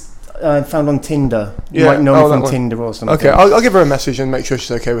 She's found on Tinder. You might know her from Tinder or something. Okay, I'll give her a message and make sure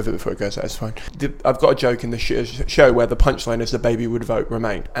she's okay with it before it goes out. It's fine. I've got a joke in the show where the punchline is the baby would vote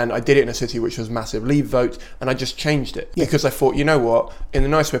Remain, and I did it in a city which was massive Leave vote, and I just changed it because I thought, you know what, in the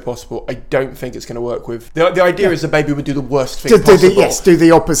nice way possible, I don't think it's going to work with the idea is the baby would do the worst thing possible. Do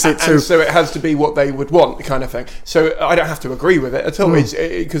the opposite. And so it has to be what they would want, kind of thing. So I don't have to agree with it at all.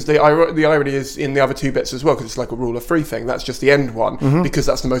 Because the irony is in the other two bits as well, because it's like a rule of three thing. That's just the end one, because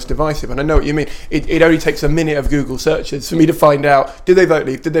that's the most divisive. And I know what you mean. It only takes a minute of Google searches for me to find out, did they vote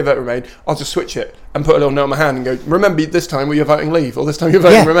Leave, did they vote Remain? I'll just switch it and put a little note on my hand and go, remember this time you're voting Leave, or this time you're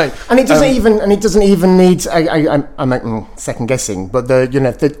voting Remain. And it doesn't even need, I'm second guessing, but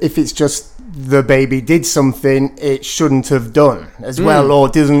if it's just the baby did something it shouldn't have done as well, or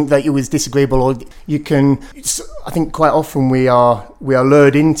doesn't, that it was disagreeable, or you can, I think quite often we are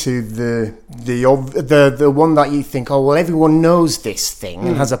lured into the one that you think, oh well, everyone knows this thing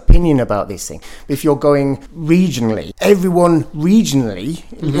and has opinion about this thing. But if you're going regionally, everyone regionally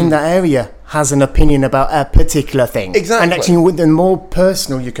in that area has an opinion about a particular thing. Exactly. And actually, the more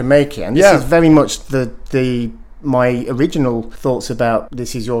personal you can make it, and this is very much my original thoughts about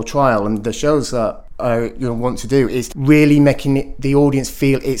This Is Your Trial and the shows that I want to do, is really making the audience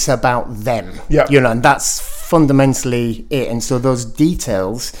feel it's about them. And that's fundamentally it. And so those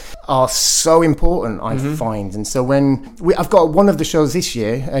details are so important, I find. And so when I've got one of the shows this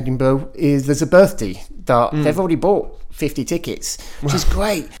year, Edinburgh, there's a birthday that they've already bought 50 tickets, which is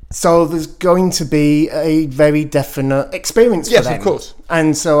great. So there's going to be a very definite experience for them. Yes, of course.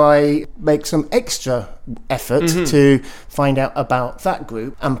 And so I make some extra effort to find out about that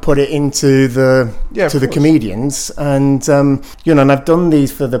group and put it into the comedians. And and I've done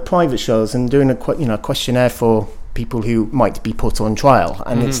these for the private shows and doing a questionnaire for people who might be put on trial.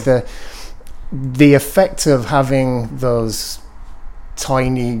 And it's the effect of having those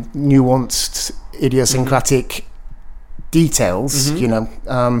tiny, nuanced, idiosyncratic details,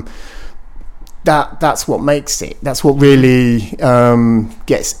 that's what makes it. That's what really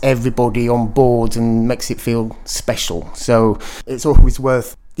gets everybody on board and makes it feel special. So it's always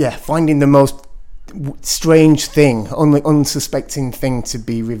worth finding the most strange thing, unsuspecting thing to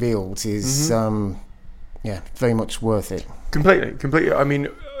be revealed is very much worth it. Completely. I mean,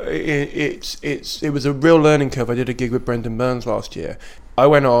 it was a real learning curve. I did a gig with Brendan Burns last year. I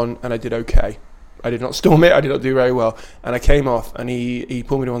went on and I did okay. I did not storm it. I did not do very well. And I came off and he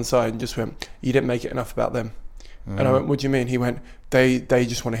pulled me to one side and just went, "You didn't make it enough about them." And I went, "What do you mean?" He went, they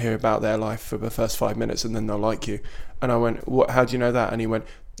just want to hear about their life for the first 5 minutes and then they'll like you." And I went, "What? How do you know that?" And he went,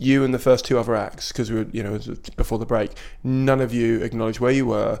 "You and the first two other acts," because we were, it was before the break, none of you acknowledged where you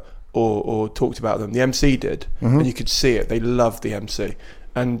were or talked about them. The MC did, and you could see it. They loved the MC.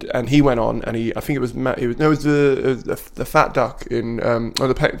 And he went on, and I think it was the Fat Duck in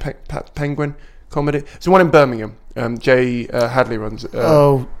the Penguin comedy. It's the one in Birmingham. Jay Hadley runs.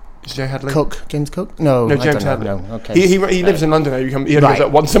 Is Jay Hadley? James Cook? No, James Hadley. No. Okay. He lives in London. He only goes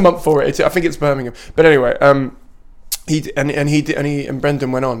out once a month for it. I think it's Birmingham. But anyway, he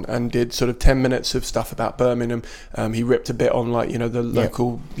Brendan went on and did sort of 10 minutes of stuff about Birmingham. He ripped a bit on the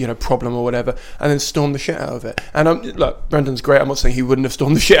local problem or whatever, and then stormed the shit out of it. And look, Brendan's great. I'm not saying he wouldn't have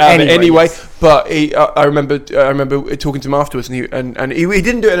stormed the shit out of it anyway. But I remember talking to him afterwards, and he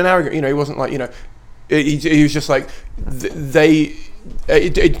didn't do it in an arrogant. He wasn't like he was just like,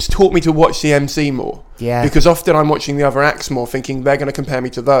 it taught me to watch the MC more. Yeah. Because often I'm watching the other acts more, thinking they're going to compare me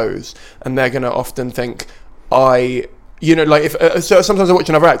to those, and they're going to often think so sometimes I watch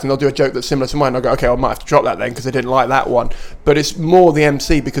another act and they'll do a joke that's similar to mine, and I'll go, okay, I might have to drop that then because I didn't like that one. But it's more the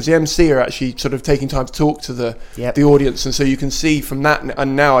MC, because the MC are actually sort of taking time to talk to the audience, and so you can see from that.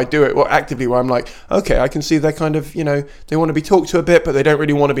 And now I do it actively, where I'm like, okay, I can see they're kind of, they want to be talked to a bit, but they don't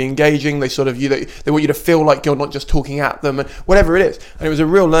really want to be engaging. They sort of they want you to feel like you're not just talking at them, and whatever it is. And it was a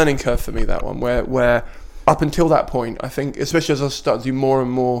real learning curve for me, that one, where up until that point, I think, especially as I started to do more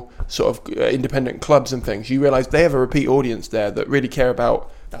and more sort of independent clubs and things, you realise they have a repeat audience there that really care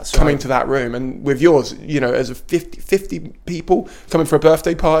about coming to that room. And with yours, as a 50 people coming for a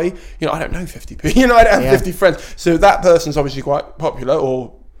birthday party, I don't know 50 people, I don't have 50 friends. So that person's obviously quite popular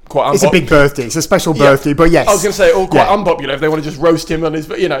or quite unpopular. It's a big birthday. It's a special birthday, but yes. I was going to say, or quite unpopular if they want to just roast him on his,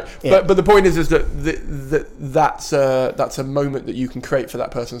 But the point is that that's a moment that you can create for that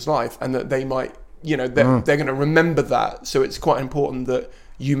person's life, and that they might, they're going to remember that. So it's quite important that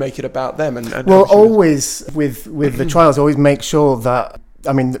you make it about them. And always with the trials, always make sure that,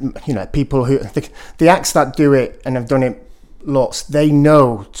 people who, the acts that do it and have done it lots, they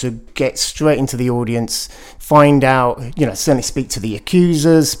know to get straight into the audience, find out, certainly speak to the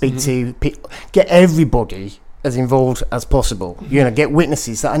accusers, speak to get everybody as involved as possible. Get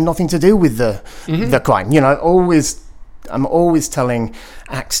witnesses that have nothing to do with the crime. I'm always telling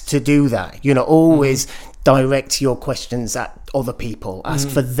acts to do that. Always direct your questions at other people, ask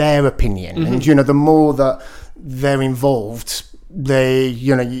for their opinion, and the more that they're involved,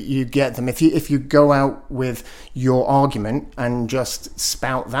 you get them. If you go out with your argument and just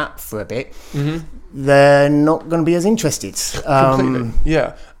spout that for a bit, they're not going to be as interested. Completely.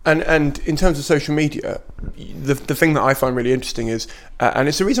 Yeah. And in terms of social media, the thing that I find really interesting is, and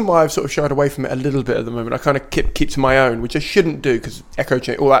it's the reason why I've sort of shied away from it a little bit at the moment. I kind of keep to my own, which I shouldn't do because echo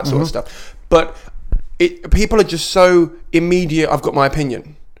chamber, all that sort of stuff. But people are just so immediate. I've got my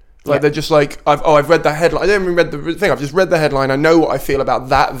opinion. They're just like, I've read the headline. I don't even read the thing. I've just read the headline. I know what I feel about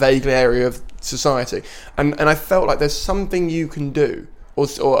that vague area of society, and I felt like there's something you can do.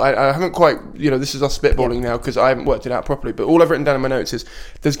 Or I haven't quite, this is us spitballing now because I haven't worked it out properly, but all I've written down in my notes is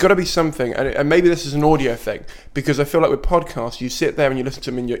there's got to be something, and maybe this is an audio thing, because I feel like with podcasts, you sit there and you listen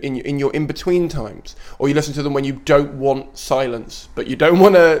to them in your in-between times, or you listen to them when you don't want silence, but you don't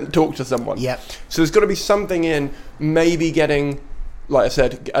want to talk to someone. Yep. So there's got to be something in maybe getting, like I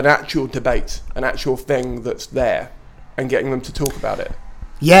said, an actual debate, an actual thing that's there, and getting them to talk about it.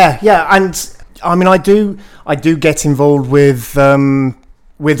 Yeah, and I do get involved with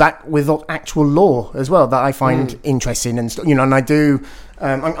actual law as well, that I find interesting, and and I do.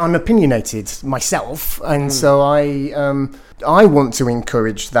 I'm opinionated myself, and so I want to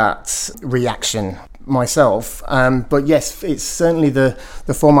encourage that reaction myself. But yes, it's certainly the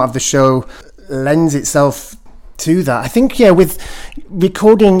format of the show lends itself to that. I think with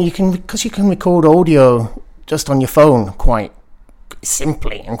recording, you can record audio just on your phone quite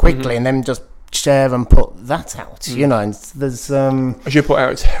simply and quickly, and then just share and put that out, and there's I should put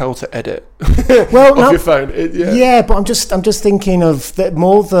out, it's hell to edit off your phone. But I'm just thinking of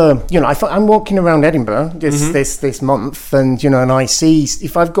I'm walking around Edinburgh this month, and and I see,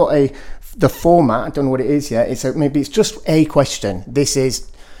 if I've got the format, I don't know what it is yet, maybe it's just a question. This is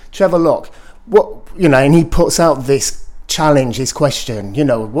Trevor Locke, what, and he puts out this challenge, his question,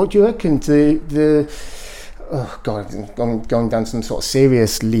 what do you reckon to the oh God, I'm going down some sort of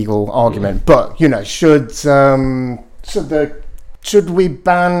serious legal argument, but should we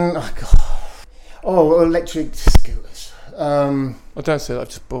ban electric scooters? I don't say that, I've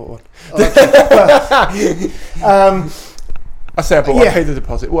just bought one. I say I bought one, I paid the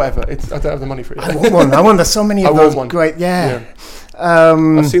deposit, whatever. I don't have the money for it. I want one. I want. There's so many of those. Great,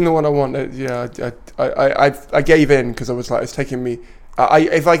 I've seen the one I want. I gave in because I was like, it's taking me.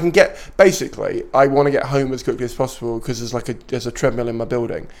 If I can get, basically, I want to get home as quickly as possible because there's a treadmill in my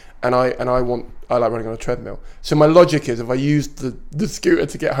building, and I like running on a treadmill. So my logic is, if I use the scooter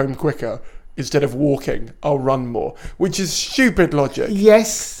to get home quicker instead of walking, I'll run more, which is stupid logic.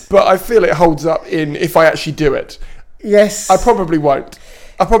 Yes, but I feel it holds up if I actually do it. Yes, I probably won't.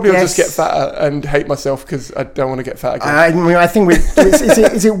 I probably will just get fatter and hate myself because I don't want to get fat again. I think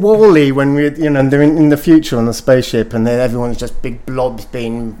is it WALL-E when they're in the future on the spaceship and then everyone's just big blobs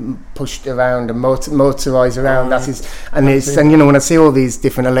being pushed around and motorized around. When I see all these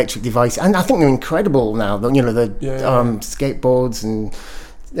different electric devices, and I think they're incredible now. The skateboards and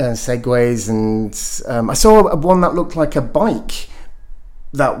segways, and I saw one that looked like a bike.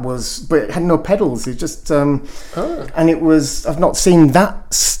 But it had no pedals. It just and it was, I've not seen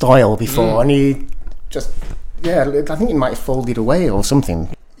that style before. And just, I think it might have folded away or something.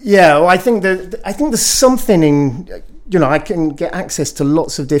 Yeah, well, I think there's something in, I can get access to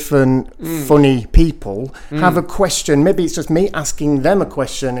lots of different funny people, have a question, maybe it's just me asking them a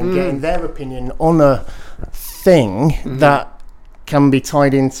question and getting their opinion on a thing that can be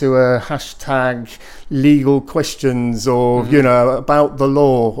tied into a hashtag legal questions or, about the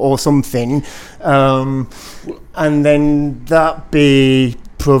law or something. And then that be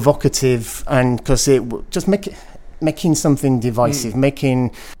provocative, and because it just making something divisive,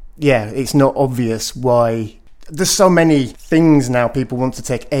 it's not obvious why. There's so many things now people want to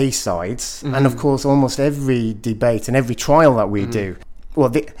take A sides, and of course almost every debate and every trial that we do,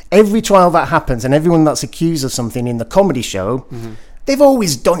 every trial that happens and everyone that's accused of something in the comedy show, they've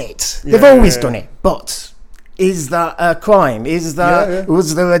always done it. They've always done it. But is that a crime? Was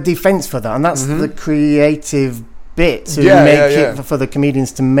there a defence for that? And that's the creative bit to make it for the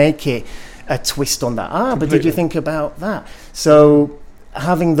comedians to make it a twist on that. Completely. But did you think about that? So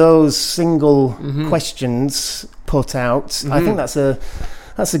having those single questions put out, I think that's a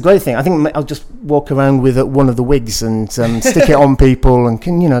great thing. I think I'll just walk around with one of the wigs and stick it on people and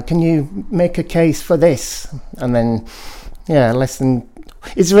can you make a case for this? And then less than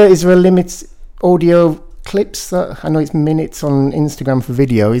is there a limit audio clips that I know it's minutes on Instagram for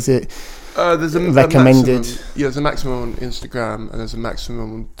video? Is it there's a recommended? There's a maximum on Instagram and there's a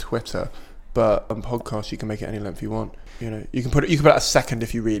maximum on Twitter. But on podcasts, you can make it any length you want. You can put it out a second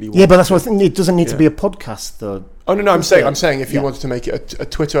if you really want. Yeah, but that's what it doesn't need to be a podcast, though. Oh no, I'm saying if you wanted to make it a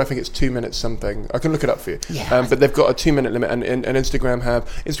Twitter, I think it's 2 minutes something. I can look it up for you. Yeah. But they've got a 2 minute limit, and Instagram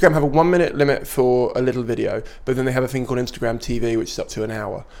have a 1 minute limit for a little video, but then they have a thing called Instagram TV, which is up to an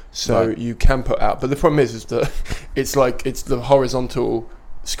hour. So you can put out. But the problem is that it's the horizontal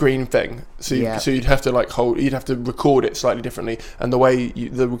screen thing, so you'd have to you'd have to record it slightly differently, and the way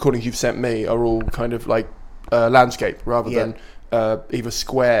the recordings you've sent me are all kind of like landscape rather than either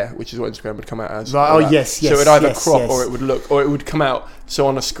square, which is what Instagram would come out as. Right. Yes. So it would either crop or it would come out. So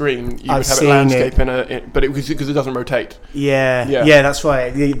on a screen you would have a landscape but it was because it doesn't rotate. Yeah. That's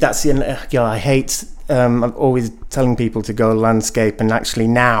right. That's I hate. I'm always telling people to go landscape, and actually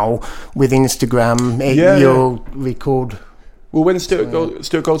now with Instagram, you'll record. Well, when Stuart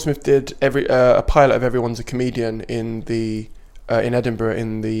Goldsmith did a pilot of Everyone's a Comedian in Edinburgh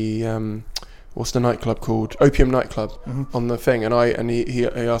in the what's the nightclub called? Opium nightclub on the thing, and he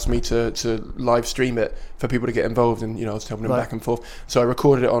asked me to live stream it for people to get involved, and I was helping him back and forth. So I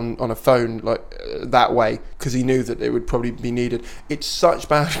recorded it on a phone that way because he knew that it would probably be needed. It's such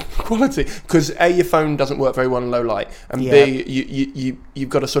bad quality because A, your phone doesn't work very well in low light, and B, you've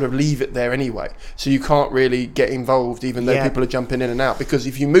got to sort of leave it there anyway, so you can't really get involved even though people are jumping in and out, because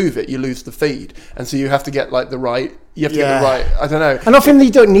if you move it you lose the feed, and so you have to get get the right, I don't know, and often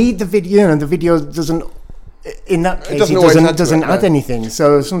you don't need the video, and the video doesn't, in that case, it doesn't add anything.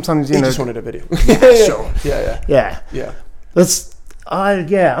 So sometimes you just wanted a video. Sure. Yeah.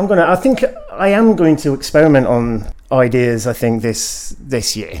 I think I am going to experiment on ideas. I think this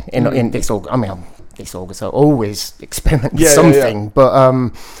year in this August. I mean, this August I always experiment with something,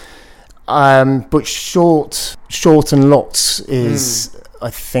 but short and lots is I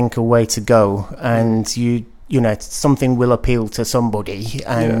think a way to go, and something will appeal to somebody,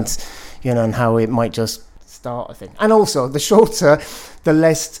 and and how it might just start a thing. And also, the shorter, the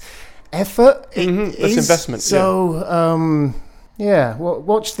less effort it is. Less investment. So,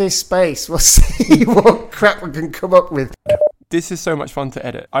 watch this space. We'll see what crap we can come up with. This is so much fun to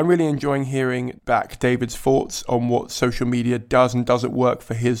edit. I'm really enjoying hearing back David's thoughts on what social media does and doesn't work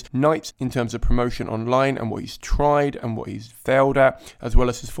for his nights in terms of promotion online, and what he's tried and what he's failed at, as well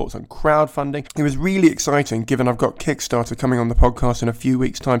as his thoughts on crowdfunding. It was really exciting, given I've got Kickstarter coming on the podcast in a few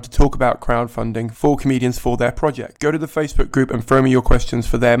weeks' time to talk about crowdfunding for comedians for their project. Go to the Facebook group and throw me your questions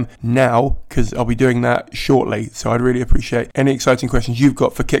for them now, because I'll be doing that shortly. So I'd really appreciate any exciting questions you've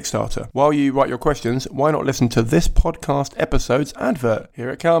got for Kickstarter. While you write your questions, why not listen to this podcast episode's advert?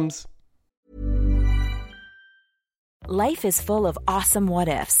 Here it comes. Life is full of awesome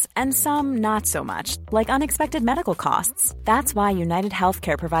what-ifs, and some not so much, like unexpected medical costs. That's why United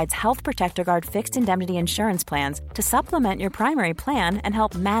Healthcare provides Health Protector Guard fixed indemnity insurance plans to supplement your primary plan and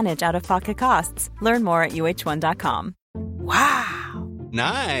help manage out-of-pocket costs. Learn more at uh1.com. Wow.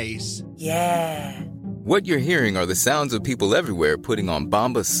 Nice. Yeah. What you're hearing are the sounds of people everywhere putting on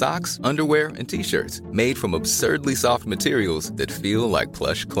Bombas socks, underwear, and T-shirts made from absurdly soft materials that feel like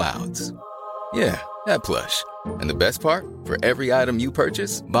plush clouds. Yeah, that plush. And the best part? For every item you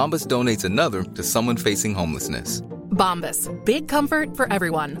purchase, Bombas donates another to someone facing homelessness. Bombas. Big comfort for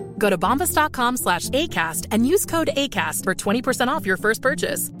everyone. Go to bombas.com/ACAST and use code ACAST for 20% off your first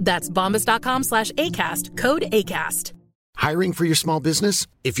purchase. That's bombas.com/ACAST, code ACAST. Hiring for your small business?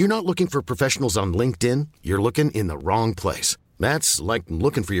 If you're not looking for professionals on LinkedIn, you're looking in the wrong place. That's like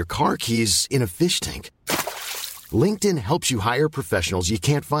looking for your car keys in a fish tank. LinkedIn helps you hire professionals you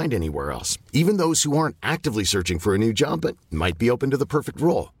can't find anywhere else, even those who aren't actively searching for a new job but might be open to the perfect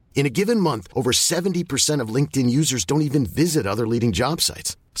role. In a given month, over 70% of LinkedIn users don't even visit other leading job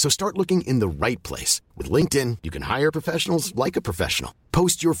sites. So start looking in the right place. With LinkedIn, you can hire professionals like a professional.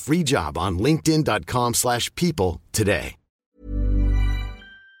 Post your free job on linkedin.com/people today.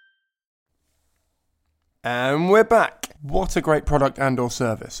 And we're back. What a great product and or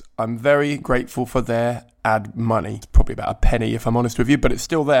service. I'm very grateful for their ad money. It's probably about a penny if I'm honest with you, but it's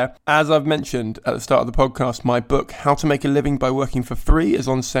still there. As I've mentioned at the start of the podcast, my book, How to Make a Living by Working for Free, is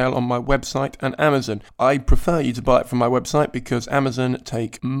on sale on my website and Amazon. I prefer you to buy it from my website because Amazon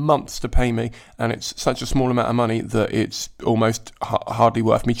take months to pay me and it's such a small amount of money that it's almost hardly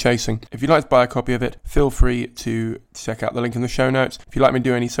worth me chasing. If you'd like to buy a copy of it, feel free to check out the link in the show notes. If you'd like me to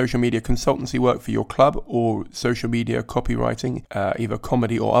do any social media consultancy work for your club or social media copywriting, either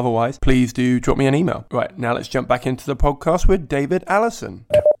comedy or otherwise, please do drop me an email. Right. Now let's jump back into the podcast with David Allison.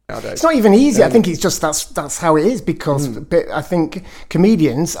 It's not even easy. I think it's just that's how it is because I think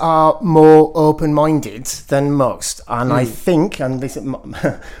comedians are more open-minded than most. And I think, and this is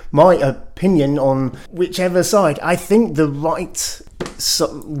my opinion on whichever side, I think the right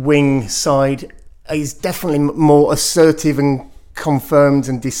wing side is definitely more assertive and confirmed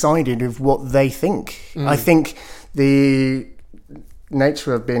and decided of what they think. I think the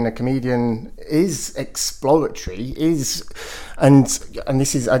nature of being a comedian is exploratory, and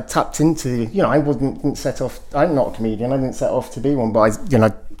this is, I tapped into, I didn't set off, I'm not a comedian, I didn't set off to be one, but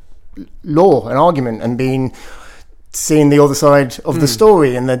law and argument and seeing the other side of the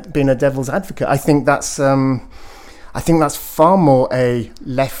story and being a devil's advocate. I think that's far more a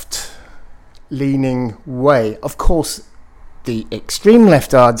left-leaning way. Of course, the extreme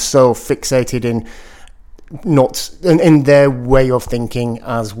left are so fixated in their way of thinking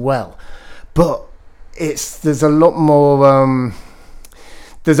as well, but there's a lot more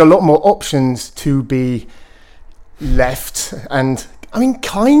options to be left, and I mean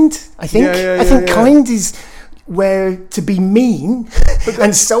kind. I think kind is where to be mean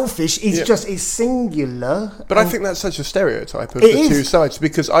and selfish is is singular. But I think that's such a stereotype of the two sides,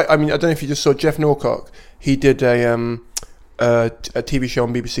 because I mean I don't know if you just saw Jeff Norcock. He did a TV show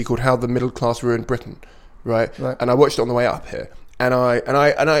on BBC called How the Middle Class Ruined Britain. Right, and I watched it on the way up here, and I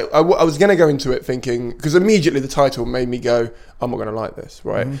was going to go into it thinking, because immediately the title made me go, I'm not going to like this,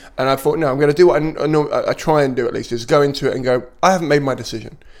 right? And I thought, no, I'm going to do what I try and do at least, is go into it and go, I haven't made my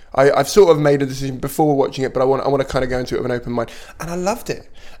decision. I've sort of made a decision before watching it, but I want to kind of go into it with an open mind, and I loved it.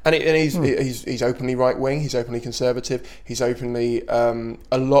 And he's openly right wing, he's openly conservative, he's openly a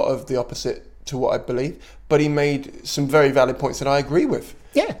lot of the opposite to what I believe, but he made some very valid points that I agree with.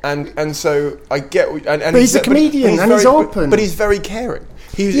 Yeah, and so I get, but he's a comedian and he's open, but he's very caring.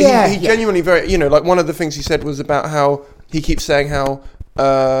 He's genuinely very, like one of the things he said was about how he keeps saying how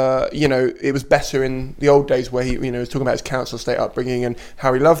it was better in the old days where he was talking about his council estate upbringing and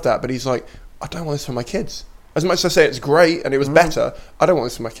how he loved that, but he's like, I don't want this for my kids. As much as I say it's great and it was better, I don't want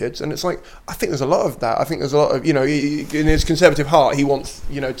this for my kids. And it's like, I think there's a lot of that. I think there's a lot of, in his conservative heart, he wants,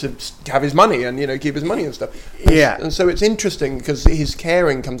 to have his money and, keep his money and stuff. And so it's interesting because his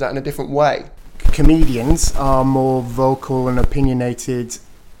caring comes out in a different way. Comedians are more vocal and opinionated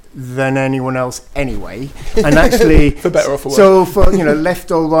than anyone else anyway. And actually, for better or for worse. So for,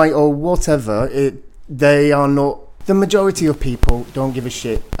 left or right or whatever, they are not. The majority of people don't give a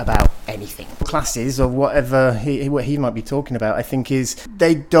shit about anything. Classes or whatever what he might be talking about, I think, is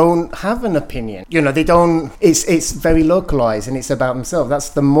they don't have an opinion. They don't. It's very localized and it's about themselves. That's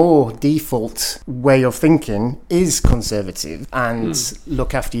the more default way of thinking is conservative and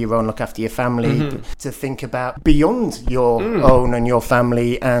look after your own, look after your family. To think about beyond your own and your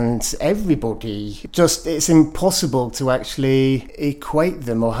family and everybody. Just it's impossible to actually equate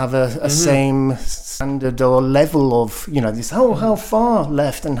them or have a same standard or level of this how far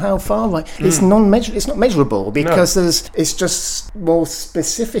left and how far right. It's it's not measurable because it's just more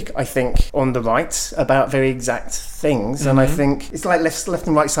specific, I think, on the right about very exact things, and I think it's like left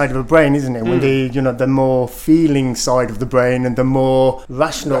and right side of the brain, isn't it? When the more feeling side of the brain and the more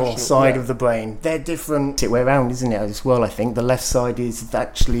rational side of the brain, they're different way around, isn't it? As well, I think the left side is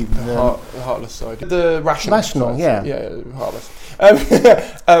actually the heartless side, the rational side. Heartless.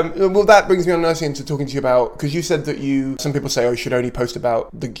 Well, that brings me on nicely into talking to you about, because you said that some people say, you should only post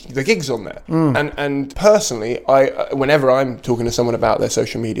about the gigs on there, and personally, whenever I'm talking to someone about their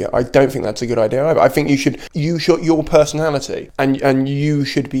social media, I don't think that's a good idea either. I think you should your personality, and you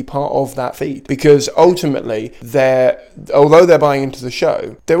should be part of that feed, because ultimately although they're buying into the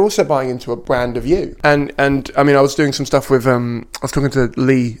show, they're also buying into a brand of you. And I mean, I was doing some stuff with I was talking to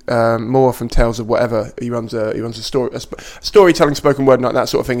Lee Moore from Tales of Whatever. He runs a storytelling spoken word night, that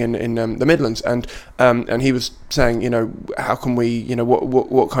sort of thing in the Midlands, and he was saying, how can we,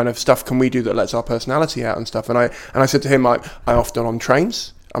 what kind of stuff can we do that lets our personality out and stuff. And I said to him, I'm often on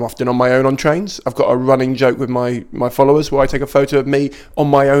trains. I'm often on my own on trains. I've got a running joke with my followers where I take a photo of me on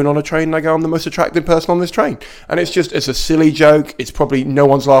my own on a train and I go, I'm the most attractive person on this train. And it's a silly joke. It's probably no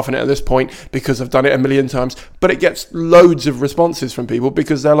one's laughing at this point because I've done it a million times, but it gets loads of responses from people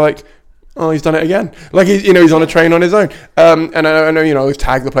because they're like, oh, he's done it again. Like, he's on a train on his own. And I know, I've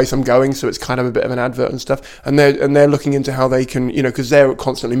tagged the place I'm going, so it's kind of a bit of an advert and stuff. And they're looking into how they can, because they're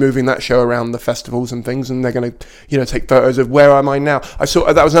constantly moving that show around the festivals and things, and they're going to, take photos of where am I now. That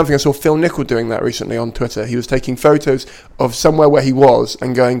was another thing. I saw Phil Nicol doing that recently on Twitter. He was taking photos of somewhere where he was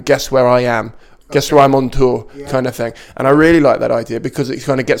and going, guess where I am. Guess where I'm on tour, kind of thing. And I really like that idea because it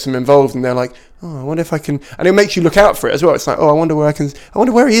kind of gets them involved, and they're like, oh, I wonder if I can, and it makes you look out for it as well. It's like, oh, I wonder where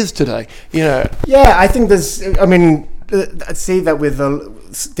he is today, Yeah, I think I see that with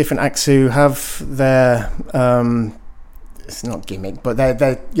different acts who have their, it's not gimmick, but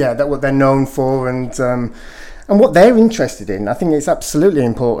that's what they're known for, and what they're interested in. I think it's absolutely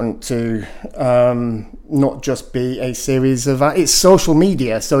important to not just be a series of... It's social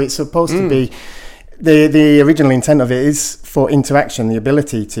media, so it's supposed to be... The original intent of it is for interaction, the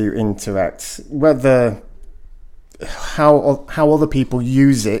ability to interact. Whether how other people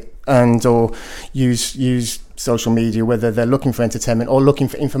use it or use social media, whether they're looking for entertainment or looking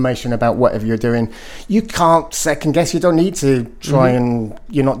for information about whatever you're doing, you can't second guess. You don't need to try and...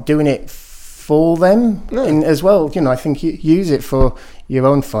 You're not doing it for them as well. I think you use it for your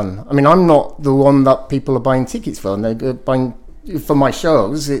own fun. I mean, I'm not the one that people are buying tickets for, and they're buying for my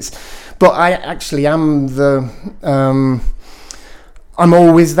shows. But I actually am I'm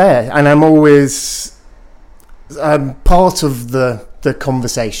always there, and I'm always part of the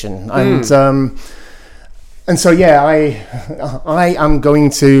conversation, and so I am going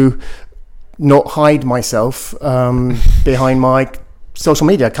to not hide myself behind my social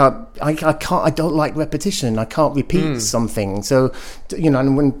media. I don't like repetition. I can't repeat something. So,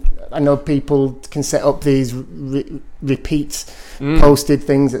 and when I know people can set up these repeat posted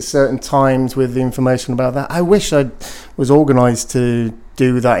things at certain times with information about that. I wish I was organised to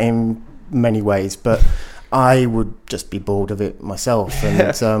do that in many ways, but I would just be bored of it myself.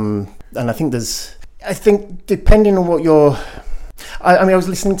 And I think depending on what you're, I mean, I was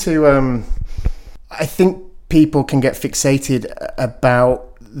listening to, I think people can get fixated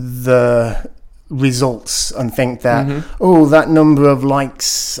about the results and think that that number of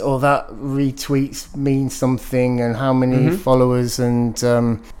likes or that retweets means something, and how many followers, and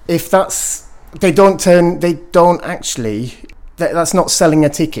if that's that's not selling a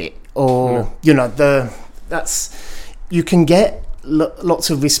ticket, or you can get lots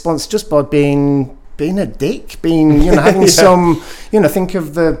of response just by being a dick, having some, think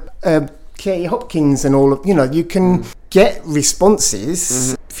of the Katie Hopkins and all of, you can get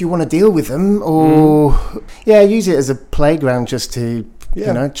responses if you want to deal with them, or use it as a playground just to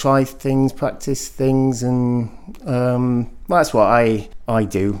try things, practice things, and that's what I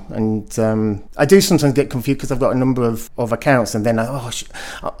do. And I do sometimes get confused because I've got a number of accounts, and then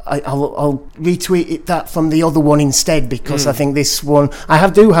I'll retweet that from the other one instead, because I think this one, I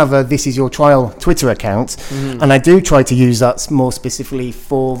do have a This Is Your Trial Twitter account, and I do try to use that more specifically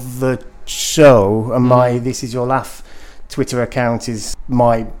for the show, and my This Is Your Laugh Twitter account is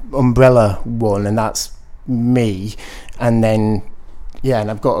my umbrella one, and that's me. And then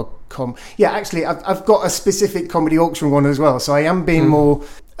and I've got I've got a specific comedy auction one as well, so I am being more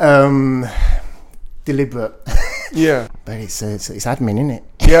deliberate. But it's admin, isn't it?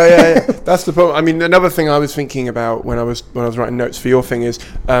 Yeah. That's the problem. I mean, another thing I was thinking about when I was writing notes for your thing is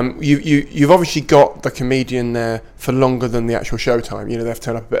you've obviously got the comedian there for longer than the actual show time. They have to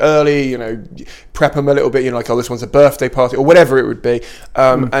turn up a bit early, prep them a little bit, like, oh, this one's a birthday party or whatever it would be.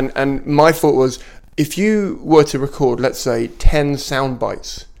 And my thought was, if you were to record, let's say, 10 sound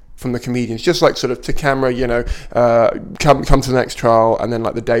bites from the comedians, just like sort of to camera, you know, come to the next trial, and then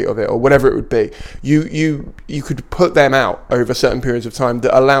like the date of it or whatever it would be. You could put them out over certain periods of time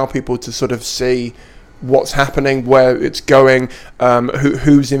that allow people to sort of see what's happening, where it's going,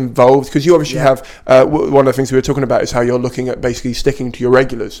 who's involved, because you obviously have one of the things we were talking about is how you're looking at basically sticking to your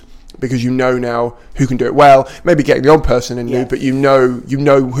regulars, because you know now who can do it well, maybe getting the odd person in new, but you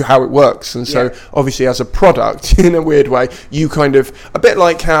know how it works. And so obviously as a product, in a weird way, you kind of, a bit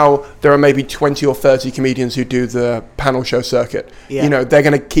like how there are maybe 20 or 30 comedians who do the panel show circuit, you know, they're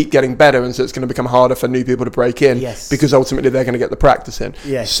going to keep getting better, and so it's going to become harder for new people to break in, because ultimately they're going to get the practice in.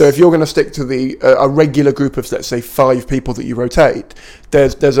 So if you're going to stick to the a regular group of, let's say, 5 people that you rotate,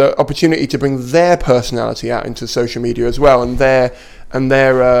 there's an opportunity to bring their personality out into social media as well, and their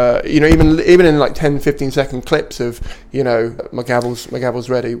you know, even in like 10-15 second clips of, you know, my gavel's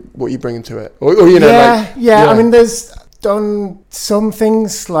ready, what are you bringing to it, or you know, I mean, there's done some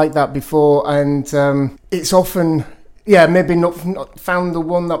things like that before, and it's often maybe not found the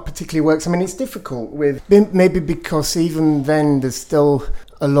one that particularly works. I mean, it's difficult with, maybe because even then there's still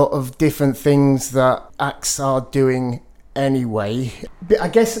a lot of different things that acts are doing anyway. But I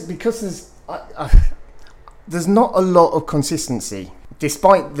guess because there's not a lot of consistency,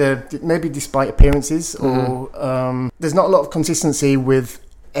 despite appearances, or there's not a lot of consistency with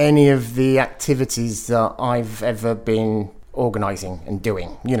any of the activities that I've ever been organising and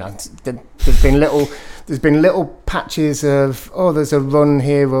doing. You know, there's been little patches of, there's a run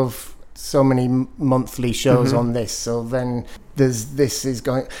here of so many monthly shows on this, so then this is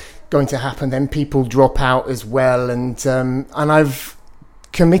going to happen, then people drop out as well, and I've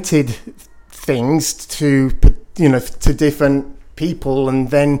committed things to, you know, to different people, and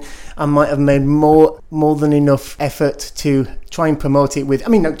then I might have made more than enough effort to try and promote it with, I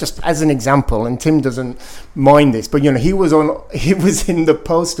mean, just as an example, and Tim doesn't mind this, but you know, he was in the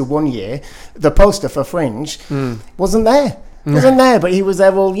poster one year. The poster for Fringe wasn't there, but he was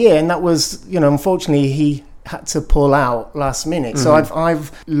there all year, and that was, you know, unfortunately he had to pull out last minute. So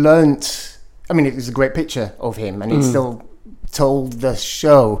I've learnt, I mean, it was a great picture of him, and it still told the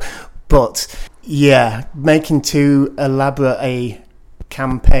show, but making too elaborate a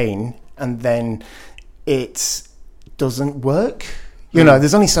campaign and then it doesn't work. You know,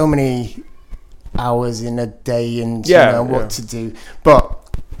 there's only so many hours in a day, and you know what to do.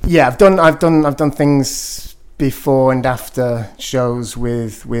 But I've done things before and after shows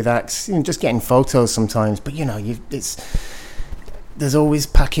with acts, you know, just getting photos sometimes. But you know, there's always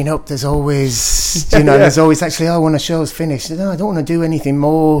packing up. There's always, you know, there's always actually, when a show's finished, no, I don't want to do anything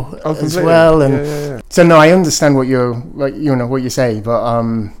more as well. And so, no, I understand what you say, but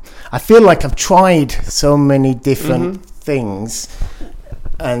I feel like I've tried so many different things,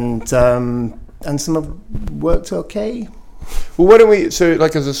 and some have worked okay. Well, why don't we, so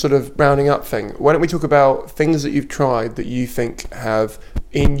like as a sort of rounding up thing, why don't we talk about things that you've tried that you think have,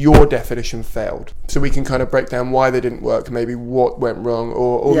 in your definition, failed? So we can kind of break down why they didn't work, maybe what went wrong,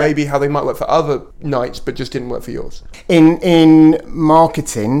 or maybe how they might work for other nights but just didn't work for yours. In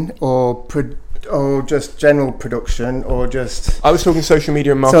marketing or just general production, or just... I was talking social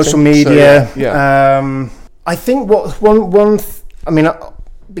media and marketing. Social media. I think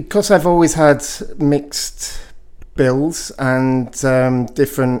because I've always had mixed bills and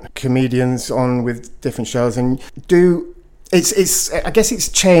different comedians on with different shows, and I guess it's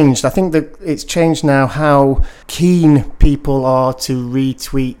changed. I think that it's changed now how keen people are to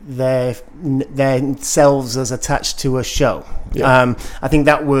retweet their themselves as attached to a show. I think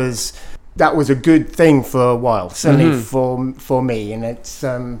that was a good thing for a while, certainly for me, and it's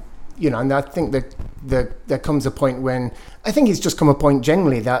you know, and I think that there comes a point when, I think it's just come a point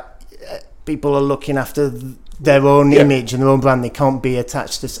generally that people are looking after their own image and their own brand. They can't be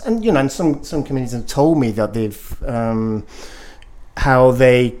attached to, and you know, and some comedians have told me that they've how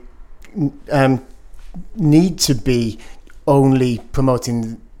they need to be only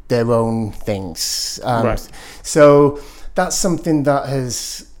promoting their own things. So that's something that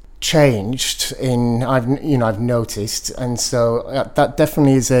has changed I've noticed, and so that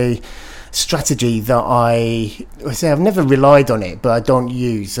definitely is a strategy that I've never relied on it, but I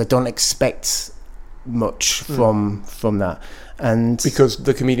don't expect much from that, and because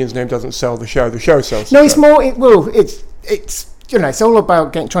the comedian's name doesn't sell the show sells. No, it's more. It's you know, it's all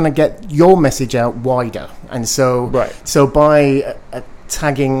about trying to get your message out wider, and so by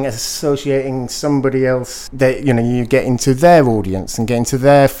tagging, associating somebody else, that you know, you get into their audience and get into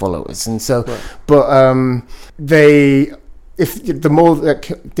their followers, and so but if the more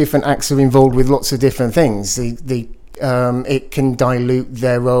that different acts are involved with lots of different things, it can dilute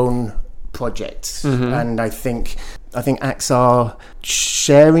their own projects, and I think I think acts are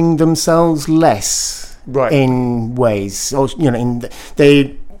sharing themselves less in ways, or and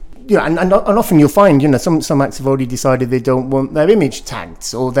often you'll find some acts have already decided they don't want their image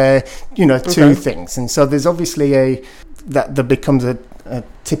tagged, or they're two things, and so there's obviously that becomes a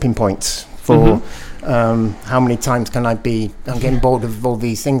tipping point for how many times can I'm getting bored of all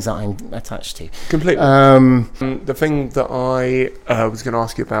these things that I'm attached to. Completely. The thing that I was going to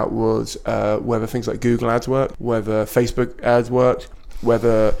ask you about was whether things like Google ads work, whether Facebook ads worked,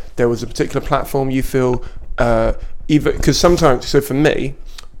 whether there was a particular platform you feel because sometimes, so for me,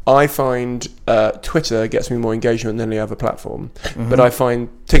 I find Twitter gets me more engagement than any other platform, but I find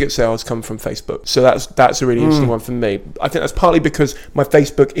ticket sales come from Facebook. So that's a really interesting one for me. I think that's partly because my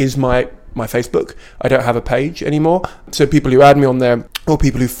Facebook is my Facebook. I don't have a page anymore. So people who add me on there, or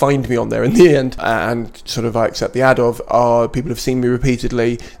people who find me on there in the end and sort of I accept the ad of, are people who've seen me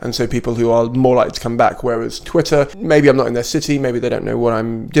repeatedly, and so people who are more likely to come back. Whereas Twitter, maybe I'm not in their city, maybe they don't know what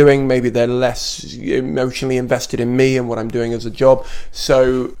I'm doing, maybe they're less emotionally invested in me and what I'm doing as a job.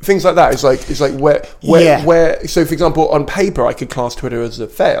 So things like that is like where so for example, on paper I could class Twitter as a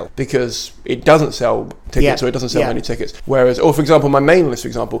fail because it doesn't sell tickets, or it doesn't sell many tickets. Whereas, or for example, my main list, for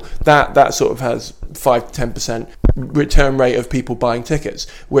example, that sort of has 5 to 10% return rate of people buying tickets,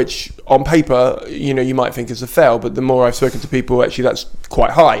 which on paper, you might think is a fail, but the more I've spoken to people, actually that's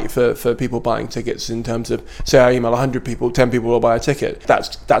quite high for people buying tickets, in terms of, say I email 100 people, 10 people will buy a ticket.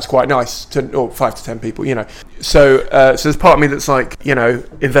 That's quite nice, or 5 to 10 people, So there's part of me that's like,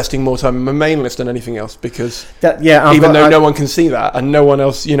 investing more time in my main list than anything else, because even though no one can see that and no one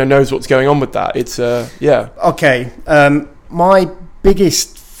else, knows what's going on with that, it's Okay. My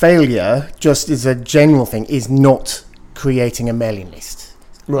biggest failure, just as a general thing, is not creating a mailing list.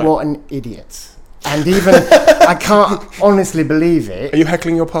 Right. What an idiot. And even I can't honestly believe it. Are you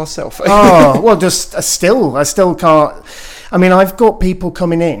heckling your past self? Well, just I still can't. I mean, I've got people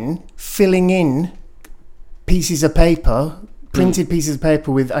coming in, filling in pieces of paper, printed pieces of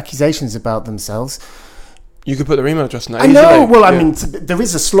paper with accusations about themselves. You could put their email address in that. I know. Well, I mean, there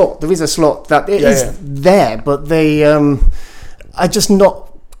is a slot that is there, but they, I just not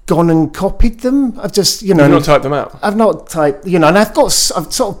gone and copied them. I've just, You've not typed them out. I've not typed, and I've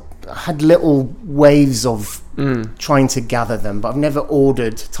sort of had little waves of trying to gather them, but I've never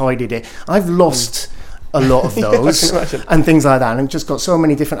tidied it. I've lost a lot of those and things like that, and just got so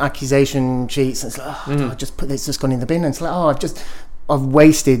many different accusation sheets. And it's like, I just put this, just gone in the bin, and it's like, I've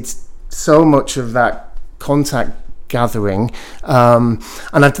wasted so much of that contact gathering, and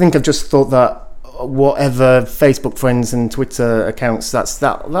I think I've just thought that whatever Facebook friends and Twitter accounts,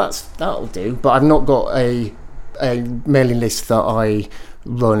 that'll do. But I've not got a mailing list that I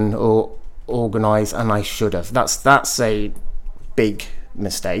run or organise, and I should have. That's a big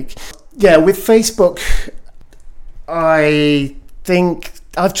mistake. Yeah, with Facebook, I think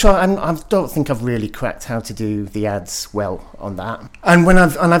I've tried, and I don't think I've really cracked how to do the ads well on that. And when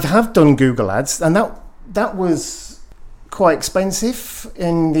I've done Google ads, and that was quite expensive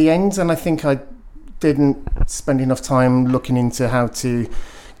in the end, and I think I didn't spend enough time looking into how to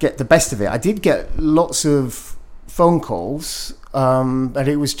get the best of it. I did get lots of phone calls, and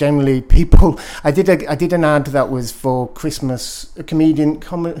it was generally people. I did an ad that was for Christmas, comedians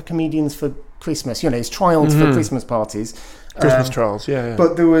for Christmas. It's trials for Christmas parties. Christmas trials, yeah.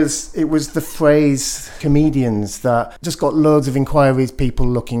 But it was the phrase comedians that just got loads of inquiries, people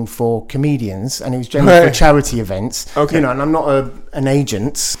looking for comedians, and it was generally for charity events. Okay. And I'm not an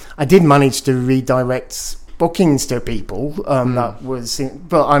agent. I did manage to redirect bookings to people.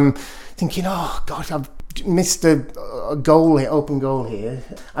 But I'm thinking, oh God, I've missed a goal here, open goal here.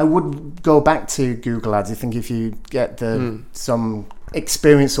 I would go back to Google Ads. I think if you get some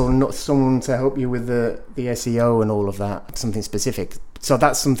experience or not someone to help you with the SEO and all of that, something specific. So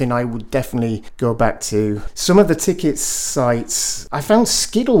that's something I would definitely go back to. Some of the ticket sites, I found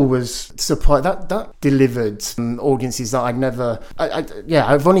Skiddle was surprised that delivered audiences that I'd never.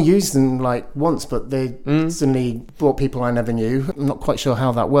 I've only used them like once, but they suddenly brought people I never knew. I'm not quite sure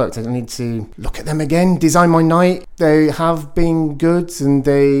how that worked. I need to look at them again. Design My Night, they have been good, and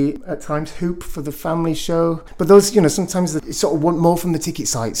they at times hoop for the family show. But those, sometimes you sort of want more from the ticket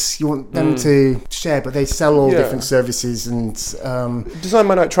sites. You want them to share, but they sell all different services and. Design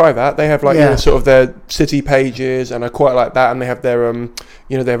My Night, try that. They have like, you know, sort of their city pages, and I quite like that. And they have their,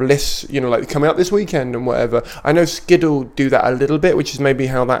 you know, they have lists, you know, like coming up this weekend and whatever. I know Skiddle do that a little bit, which is maybe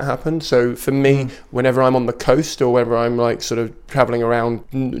how that happened. So for me, whenever I'm on the coast or whenever I'm like sort of traveling around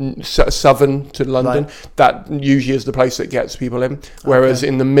southern to London, that usually is the place that gets people in. Whereas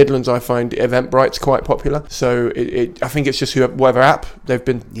in the Midlands, I find Eventbrite's quite popular. So I think it's just whatever app they've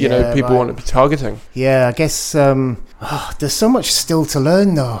been, you know, people want to be targeting. Yeah, I guess there's so much still to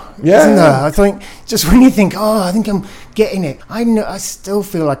learn though, isn't there? I think just when you think, I think I'm getting it, I still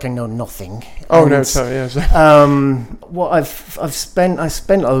feel like I know nothing. Oh, no, sorry, yeah. What I spent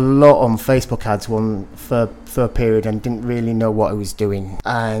a lot on Facebook ads for a period and didn't really know what I was doing.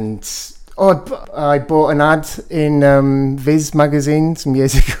 And I bought an ad in Viz magazine some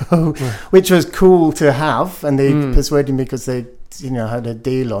years ago, which was cool to have, and they persuaded me because they, you know, had a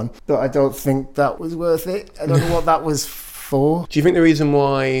deal on. But I don't think that was worth it. I don't know what that was for. Do you think the reason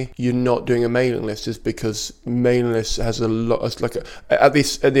why you're not doing a mailing list is because mailing list has a lot, like at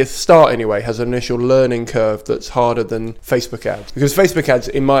the start anyway, has an initial learning curve that's harder than Facebook ads? Because Facebook ads,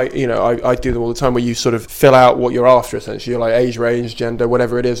 in my, you know, I do them all the time, where you sort of fill out what you're after, essentially. You're like age range, gender,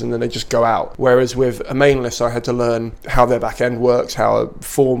 whatever it is, and then they just go out. Whereas with a mailing list, I had to learn how their back end works, how a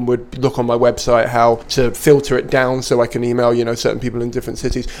form would look on my website, how to filter it down so I can email, you know, certain people in different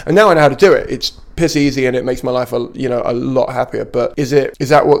cities. And now I know how to do it. It's piss easy, and it makes my life a lot happier. But is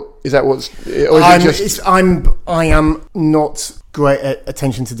that what's I am not great at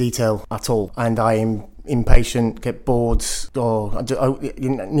attention to detail at all, and I am impatient, get bored, or it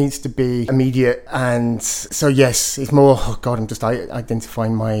needs to be immediate. And so yes, it's more, I'm just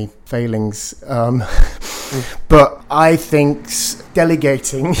identifying my failings. But I think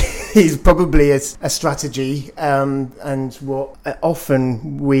delegating is probably a strategy, and what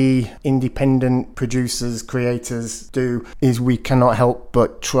often we independent producers, creators do is we cannot help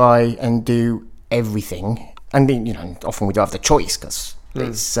but try and do everything. And you know, often we don't have the choice because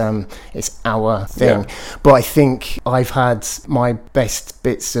it's our thing. But I think I've had my best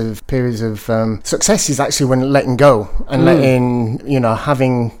periods of success is actually when letting go and letting, you know,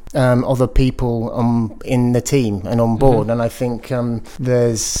 having other people in the team and on board. And I think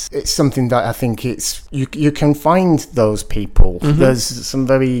it's something that I think you can find those people. There's some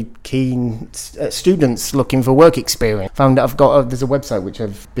very keen students looking for work experience. Found that there's a website which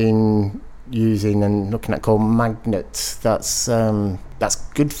I've been using and looking at called Magnet. That's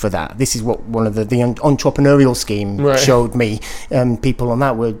good for that. This is what one of the entrepreneurial scheme showed me. People on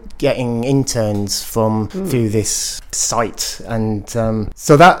that were getting interns through this site, and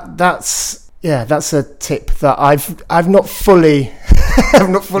so that's a tip that I've not fully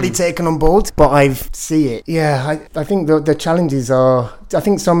taken on board, but I see it. I think the challenges are, I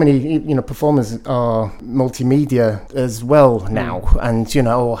think so many, you know, performers are multimedia as well now, and, you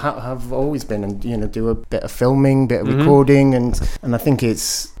know, or have always been, and, you know, do a bit of filming, bit of recording, and I think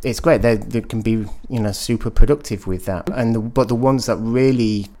it's great. They can be, you know, super productive with that. But the ones that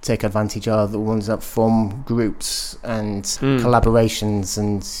really take advantage are the ones that form groups and collaborations,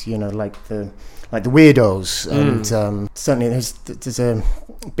 and, you know, like the weirdos. And certainly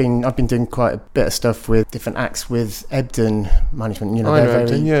I've been doing quite a bit of stuff with different acts with Ebden Management. You know,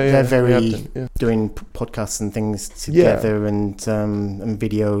 they're very doing podcasts and things together, and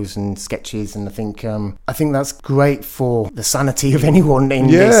videos and sketches, and I think that's great for the sanity of anyone in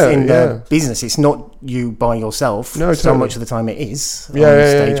the business. It's not you by yourself. So much of the time it is on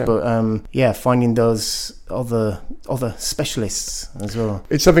stage, but finding those other specialists as well.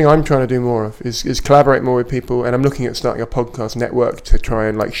 It's something I'm trying to do more of, is collaborate more with people, and I'm looking at starting a podcast network to try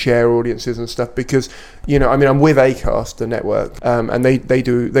and like share audiences and stuff, because, you know, I mean, I'm with Acast, the network, and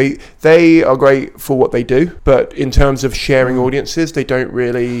they are great for what they do, but in terms of sharing audiences, they don't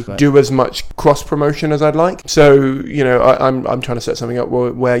really do as much cross promotion as I'd like. So, you know, I'm trying to set something up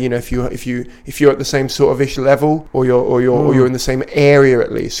where, you know, if you're at the same sort of ish level, or you're in the same area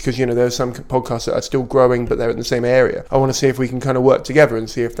at least, because, you know, there's some podcasts that are still growing but they're in the same area. I want to see if we can kind of work together and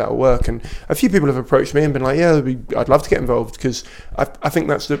see if that'll work. And a few people have approached me and been like, I'd love to get involved, because I think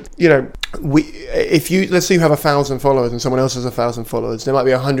that's the, you know, let's say you have 1,000 followers and someone else has 1,000 followers, there might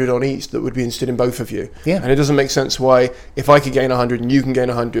be 100 on each that would be interested in both of you. And it doesn't make sense why, if I could gain 100 and you can gain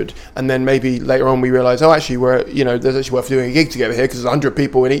 100, and then maybe later on we realise, actually there's actually worth doing a gig together here, because there's 100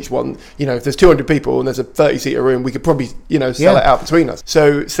 people in each one. You know, if there's 200 people and there's a 30-seater room, we could probably, you know, sell it out between us.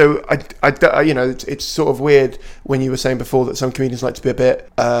 So I you know, it's sort sort of weird when you were saying before that some comedians like to be a bit.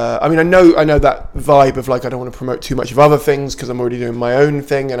 I mean, I know that vibe of like I don't want to promote too much of other things because I'm already doing my own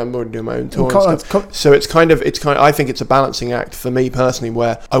thing and I'm already doing my own tour and stuff. So it's kind of. I think it's a balancing act for me personally,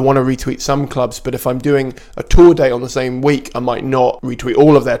 where I want to retweet some clubs, but if I'm doing a tour day on the same week, I might not retweet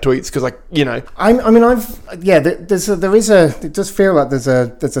all of their tweets because it does feel like there's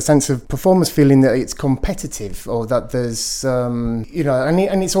a sense of performance feeling that it's competitive, or that there's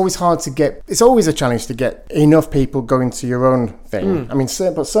and it's always hard to get. It's always a challenge to get enough people going to your own thing. I mean,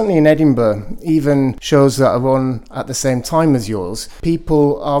 but certainly in Edinburgh, even shows that are on at the same time as yours,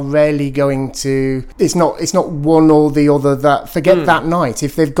 people are rarely going to. It's not one or the other. Forget that night.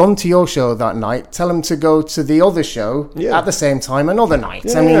 If they've gone to your show that night, tell them to go to the other show at the same time another night.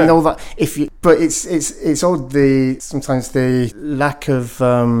 All that. But it's all sometimes the lack of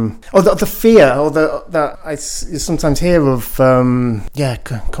or the fear, or that I sometimes hear of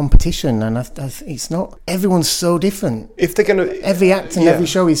competition, and it's not. Everyone's so different. If they're gonna, every act and every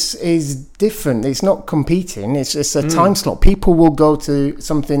show is different. It's not competing. It's just a time slot. People will go to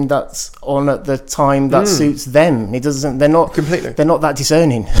something that's on at the time that suits them. It doesn't. They're not completely. They're not that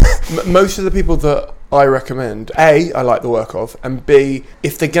discerning. Most of the people that I recommend, A, I like the work of, and B,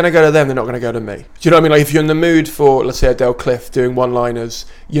 if they're going to go to them, they're not going to go to me. Do you know what I mean? Like, if you're in the mood for, let's say, Adele Cliff doing one-liners,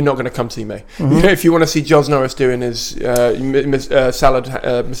 you're not going to come to see me. Mm-hmm. You know, if you want to see Jos Norris doing his fruit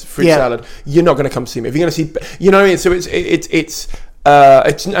salad, you're not going to come to see me. If you're going to see, you know what I mean? So it's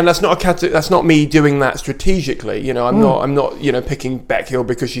and that's not me doing that strategically. You know, I'm not picking Beck Hill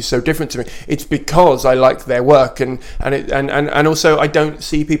because she's so different to me. It's because I like their work, and also I don't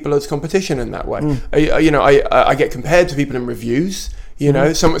see people as competition in that way. I get compared to people in reviews. You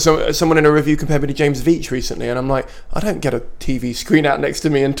know, someone in a review compared me to James Veitch recently, and I'm like, I don't get a TV screen out next to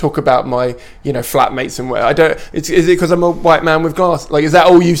me and talk about my, flatmates and where I don't. Is it because I'm a white man with glass? Like, is that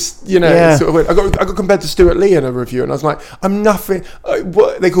all you? Sort of weird. I got compared to Stuart Lee in a review, and I was like, I'm nothing.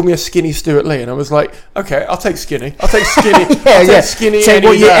 What they called me a skinny Stuart Lee, and I was like, okay, I'll take skinny. I'll take skinny. Skinny. Say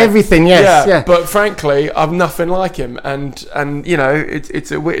what you're everything. Yes. Yeah. But frankly, I'm nothing like him, and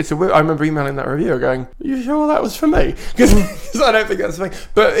it's a weird. I remember emailing that reviewer going, you sure that was for me? Because I don't think that's the thing.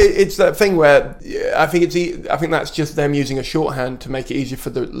 But it's that thing where I think that's just them using a shorthand to make it easier for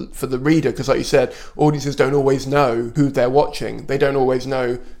the reader, because like you said, audiences don't always know who they're watching. They don't always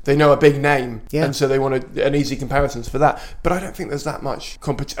know. They know a big name, and so they want an easy comparisons for that. But I don't think there's that much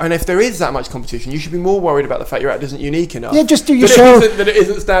competition. And if there is that much competition, you should be more worried about the fact your act isn't unique enough. Yeah, just do your show. That it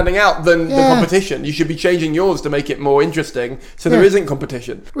isn't standing out than the competition. You should be changing yours to make it more interesting, so there isn't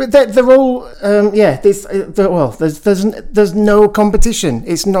competition. They're all there's no competition.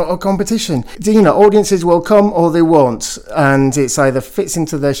 It's not a competition. Audiences will come or they won't, and it's either fits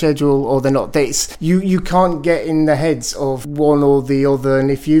into their schedule or they're not. You can't get in the heads of one or the other, and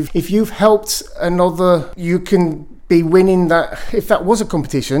if you've helped another, you can be winning that. If that was a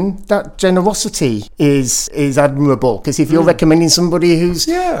competition, that generosity is admirable, because if you're recommending somebody who's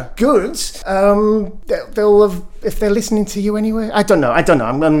good, they'll have, if they're listening to you anyway. I don't know.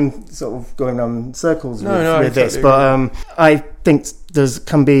 I'm sort of going on circles with this, but I think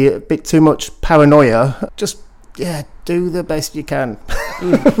can be a bit too much paranoia. Just do the best you can.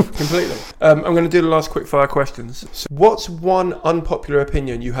 Completely. I'm going to do the last quick fire questions. So what's one unpopular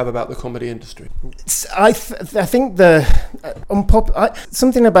opinion you have about the comedy industry? I think the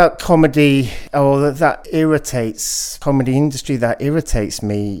something about comedy, or that irritates comedy industry, that irritates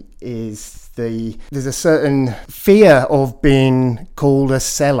me, is there's a certain fear of being called a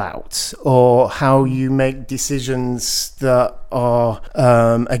sellout, or how you make decisions that are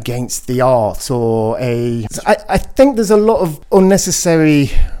against the art, or I think there's a lot of unnecessary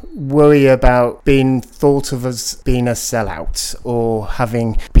worry about being thought of as being a sellout, or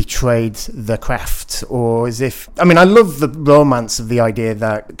having betrayed the craft, or as if, I love the romance of the idea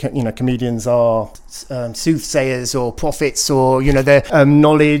that comedians are soothsayers or prophets, or their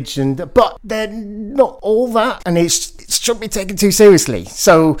knowledge, but they're not all that, and it shouldn't be taken too seriously.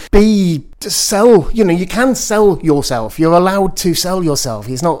 So sell, you can sell yourself. You're allowed to sell yourself.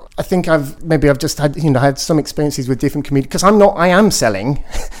 It's not, I think I've just had, had some experiences with different comedians, because I am selling.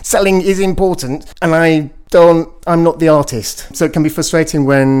 Selling is important, and I'm not the artist. So it can be frustrating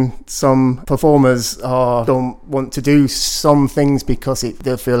when some performers don't want to do some things because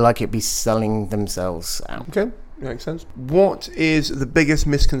they feel like it'd be selling themselves out. Okay. Makes sense. What is the biggest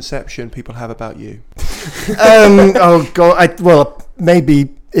misconception people have about you? Oh God!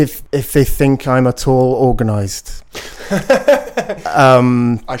 Maybe if they think I'm at all organised.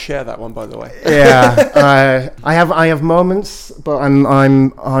 I share that one, by the way. Yeah, I have moments, but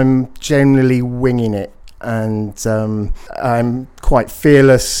I'm generally winging it. and I'm quite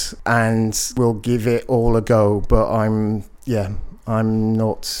fearless and will give it all a go, but I'm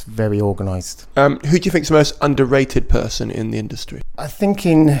not very organised. Who do you think's the most underrated person in the industry? I think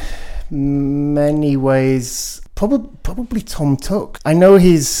in many ways, probably Tom Tuck. I know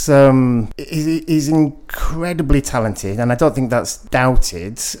he's incredibly talented, and I don't think that's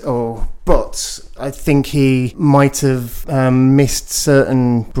doubted. But I think he might have missed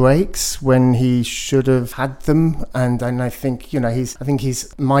certain breaks when he should have had them, and I think he's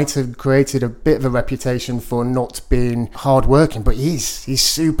might have created a bit of a reputation for not being hardworking, but he's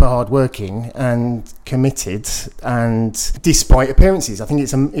super hardworking and committed, and despite appearances, I think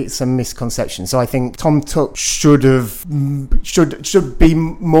it's a misconception. So I think Tom Tuck should be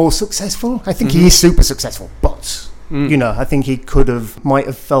more successful. I think he is super successful, but I think he might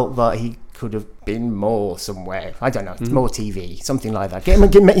have felt that he could have been more somewhere. I don't know, more TV, something like that.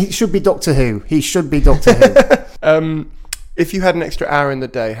 He should be Doctor Who. If you had an extra hour in the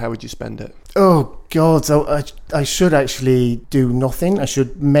day, how would you spend it? Oh God, I should actually do nothing. I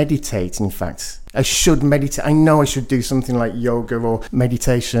should meditate, in fact. I should meditate. I know I should do something like yoga or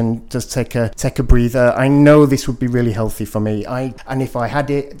meditation, just take a breather. I know this would be really healthy for me. And if I had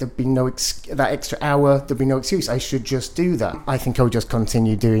it, there'd be that extra hour, there'd be no excuse. I should just do that. I think I would just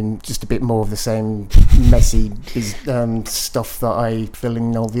continue doing just a bit more of the same messy stuff that I fill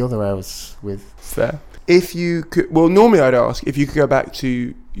in all the other hours with. Fair. If you could, normally I'd ask, if you could go back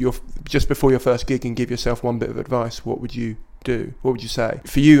to just before your first gig and give yourself one bit of advice, what would you do? What would you say?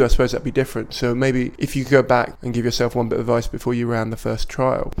 For you, I suppose that'd be different. So maybe if you could go back and give yourself one bit of advice before you ran the first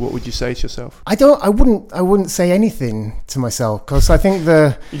trial, what would you say to yourself? I wouldn't say anything to myself, because I think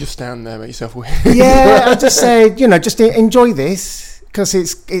you just stand there, make yourself weird. Yeah, I'd just say, just enjoy this. Because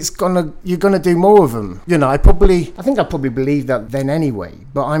you're gonna do more of them. I think I probably believe that then anyway.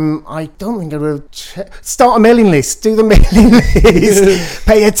 But I don't think I will start a mailing list. Do the mailing list.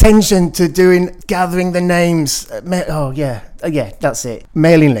 Pay attention to gathering the names. That's it.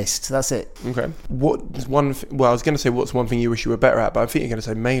 Mailing list. That's it. Okay. I was going to say what's one thing you wish you were better at, but I think you're going to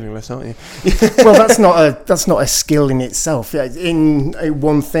say mailing list, aren't you? Well, that's not a skill in itself. In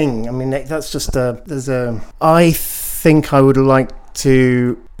one thing. I mean, that's just I think I would like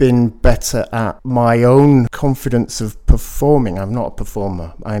to been better at my own confidence of performing. I'm not a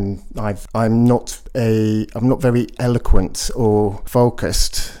performer. I'm not very eloquent or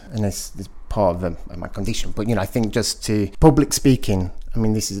focused, and it's part of my condition. But I think just to public speaking, I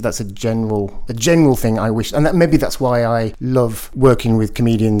mean, that's a general thing I wish, and maybe that's why I love working with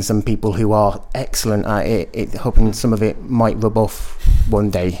comedians and people who are excellent at it. Hoping some of it might rub off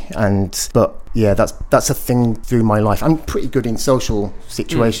one day, but yeah, that's a thing through my life. I'm pretty good in social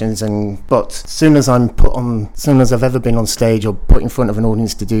situations, but soon as I've ever been on stage or put in front of an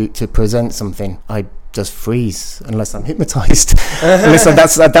audience to present something, I just freeze unless I'm hypnotized. I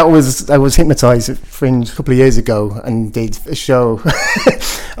was hypnotized at Fringe a couple of years ago and did a show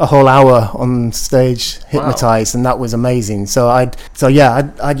a whole hour on stage hypnotized. Wow. And that was amazing. So I'd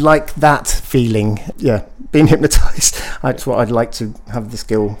like that feeling. Yeah, being hypnotized. That's what I'd like to have the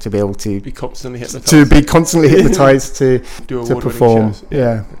skill to be able to be constantly hypnotized. To perform. Shows.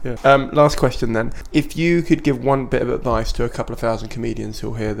 Yeah. Last question then. If you could give one bit of advice to a couple of thousand comedians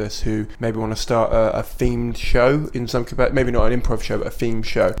who'll hear this, who maybe want to start a themed show in some capacity, maybe not an improv show, but a themed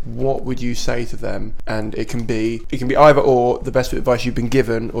show, what would you say to them? And it can be either or, the best bit of advice you've been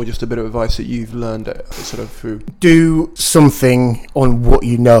given, or just a bit of advice that you've learned sort of through. Do something on what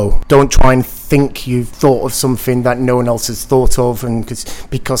you know. Don't try and think you've thought of something that no one else has thought of, and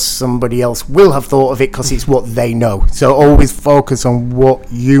because somebody else will have thought of it, because it's what they know. So always focus on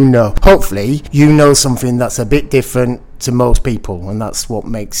what you know. Hopefully you know something that's a bit different to most people, and that's what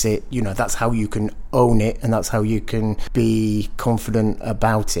makes it, that's how you can own it, and that's how you can be confident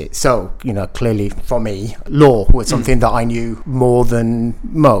about it. So, clearly for me, law was something that I knew more than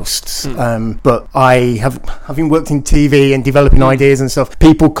most. But having worked in TV and developing ideas and stuff,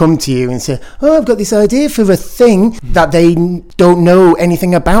 people come to you and say, oh, I've got this idea for a thing that they don't know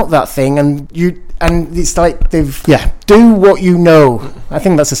anything about that thing, and it's like do what you know. I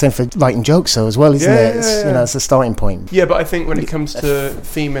think that's the same for writing jokes though as well, isn't it? It's a starting point. Yeah, but I think when it comes to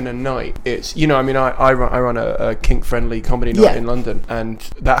theming a night, it's, I run a kink-friendly comedy night in London, and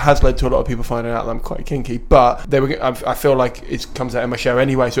that has led to a lot of people finding out that I'm quite kinky, but I feel like it comes out in my show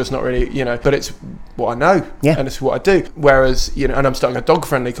anyway, so it's not really, but it's what I know, and it's what I do. Whereas, and I'm starting a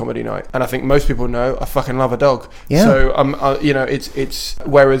dog-friendly comedy night, and I think most people know I fucking love a dog. Yeah. So, it's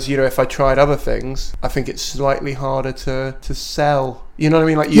whereas, if I tried other things, I think it's slightly harder to sell You know what I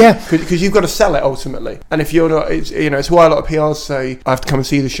mean? Like, because you've got to sell it ultimately. And if you're not, it's why a lot of PRs say, I have to come and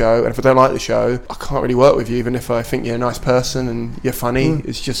see the show, and if I don't like the show, I can't really work with you, even if I think you're a nice person and you're funny.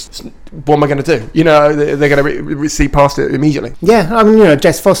 It's just, what am I going to do? You know, they're going to see past it immediately. Yeah, I mean,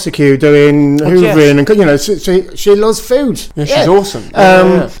 Jess Fostekew doing hoovering, and she loves food. Yeah, she's awesome.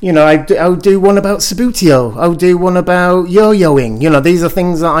 I'll do one about Sabutio. I'll do one about yo-yoing. These are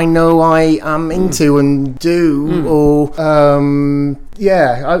things that I know I am into and do, or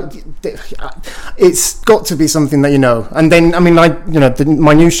it's got to be something that And then, I mean,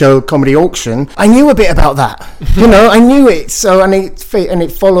 my new show, Comedy Auction, I knew a bit about that. I knew it. So, and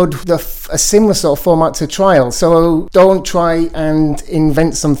it followed a similar sort of format to Trial. So don't try and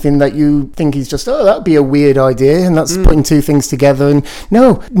invent something that you think is just, that'd be a weird idea, and that's putting two things together. And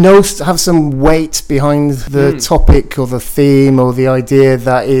no, have some weight behind the topic or the theme or the idea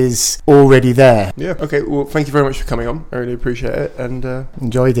that is already there. Yeah. Okay. Well, thank you very much for coming on. I really appreciate it, and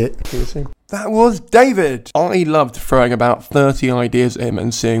enjoyed it. See you soon. That was David. I loved throwing about 30 ideas at him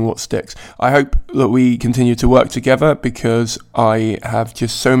and seeing what sticks. I hope that we continue to work together, because I have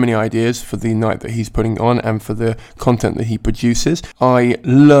just so many ideas for the night that he's putting on and for the content that he produces. I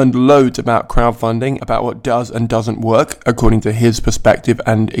learned loads about crowdfunding, about what does and doesn't work according to his perspective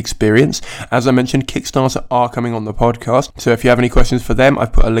and experience. As I mentioned, Kickstarter are coming on the podcast, so if you have any questions for them,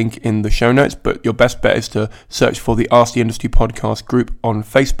 I've put a link in the show notes, but your best bet is to search for the Ask the Industry Podcast group on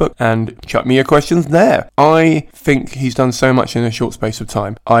Facebook and chuck me your questions there. I think he's done so much in a short space of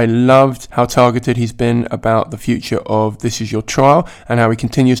time. I loved how targeted he's been about the future of This Is Your Trial, and how he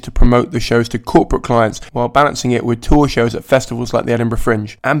continues to promote the shows to corporate clients while balancing it with tour shows at festivals like the Edinburgh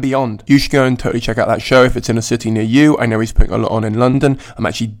Fringe and beyond. You should go and totally check out that show if it's in a city near you. I know he's putting a lot on in London. I'm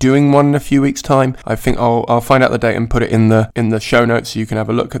actually doing one in a few weeks' time. I think I'll find out the date and put it in the show notes so you can have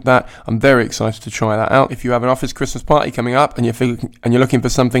a look at that. I'm very excited to try that out. If you have an office Christmas party coming up and you're looking for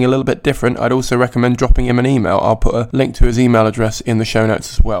something a little bit different, I'd also recommend dropping him an email. I'll put a link to his email address in the show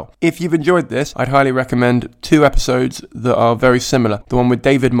notes as well. If you've enjoyed this, I'd highly recommend 2 episodes that are very similar. The one with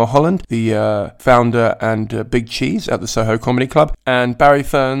David Mulholland, the founder and Big Cheese at the Soho Comedy Club, and Barry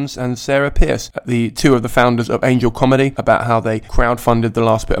Ferns and Sarah Pierce, the 2 of the founders of Angel Comedy, about how they crowdfunded the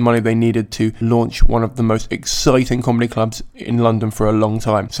last bit of money they needed to launch one of the most exciting comedy clubs in London for a long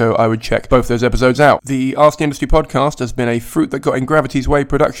time. So I would check both those episodes out. The Ask the Industry podcast has been a Fruit That Got in Gravity's Way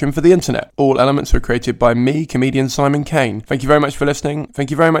production for the internet. All elements were created by me, comedian Simon Kane. Thank you very much for listening. Thank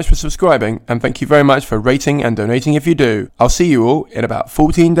you very much for subscribing. And thank you very much for rating and donating if you do. I'll see you all in about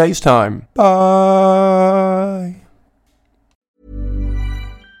 14 days' time. Bye.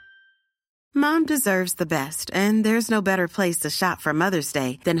 Mom deserves the best, and there's no better place to shop for Mother's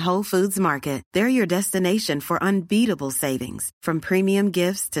Day than Whole Foods Market. They're your destination for unbeatable savings, from premium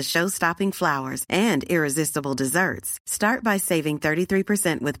gifts to show-stopping flowers and irresistible desserts. Start by saving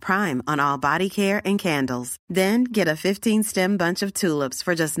 33% with Prime on all body care and candles. Then get a 15-stem bunch of tulips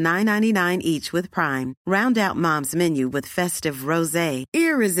for just $9.99 each with Prime. Round out Mom's menu with festive rosé,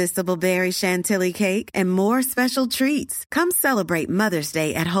 irresistible berry chantilly cake, and more special treats. Come celebrate Mother's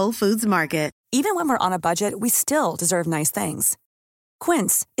Day at Whole Foods Market. Even when we're on a budget, we still deserve nice things.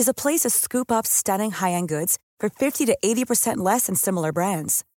 Quince is a place to scoop up stunning high-end goods for 50 to 80% less than similar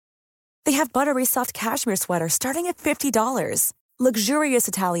brands. They have buttery soft cashmere sweaters starting at $50, luxurious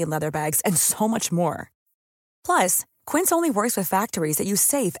Italian leather bags, and so much more. Plus, Quince only works with factories that use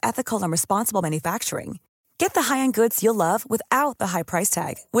safe, ethical, and responsible manufacturing. Get the high-end goods you'll love without the high price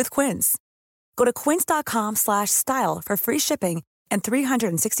tag with Quince. Go to quince.com/style for free shipping and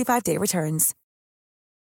 365-day returns.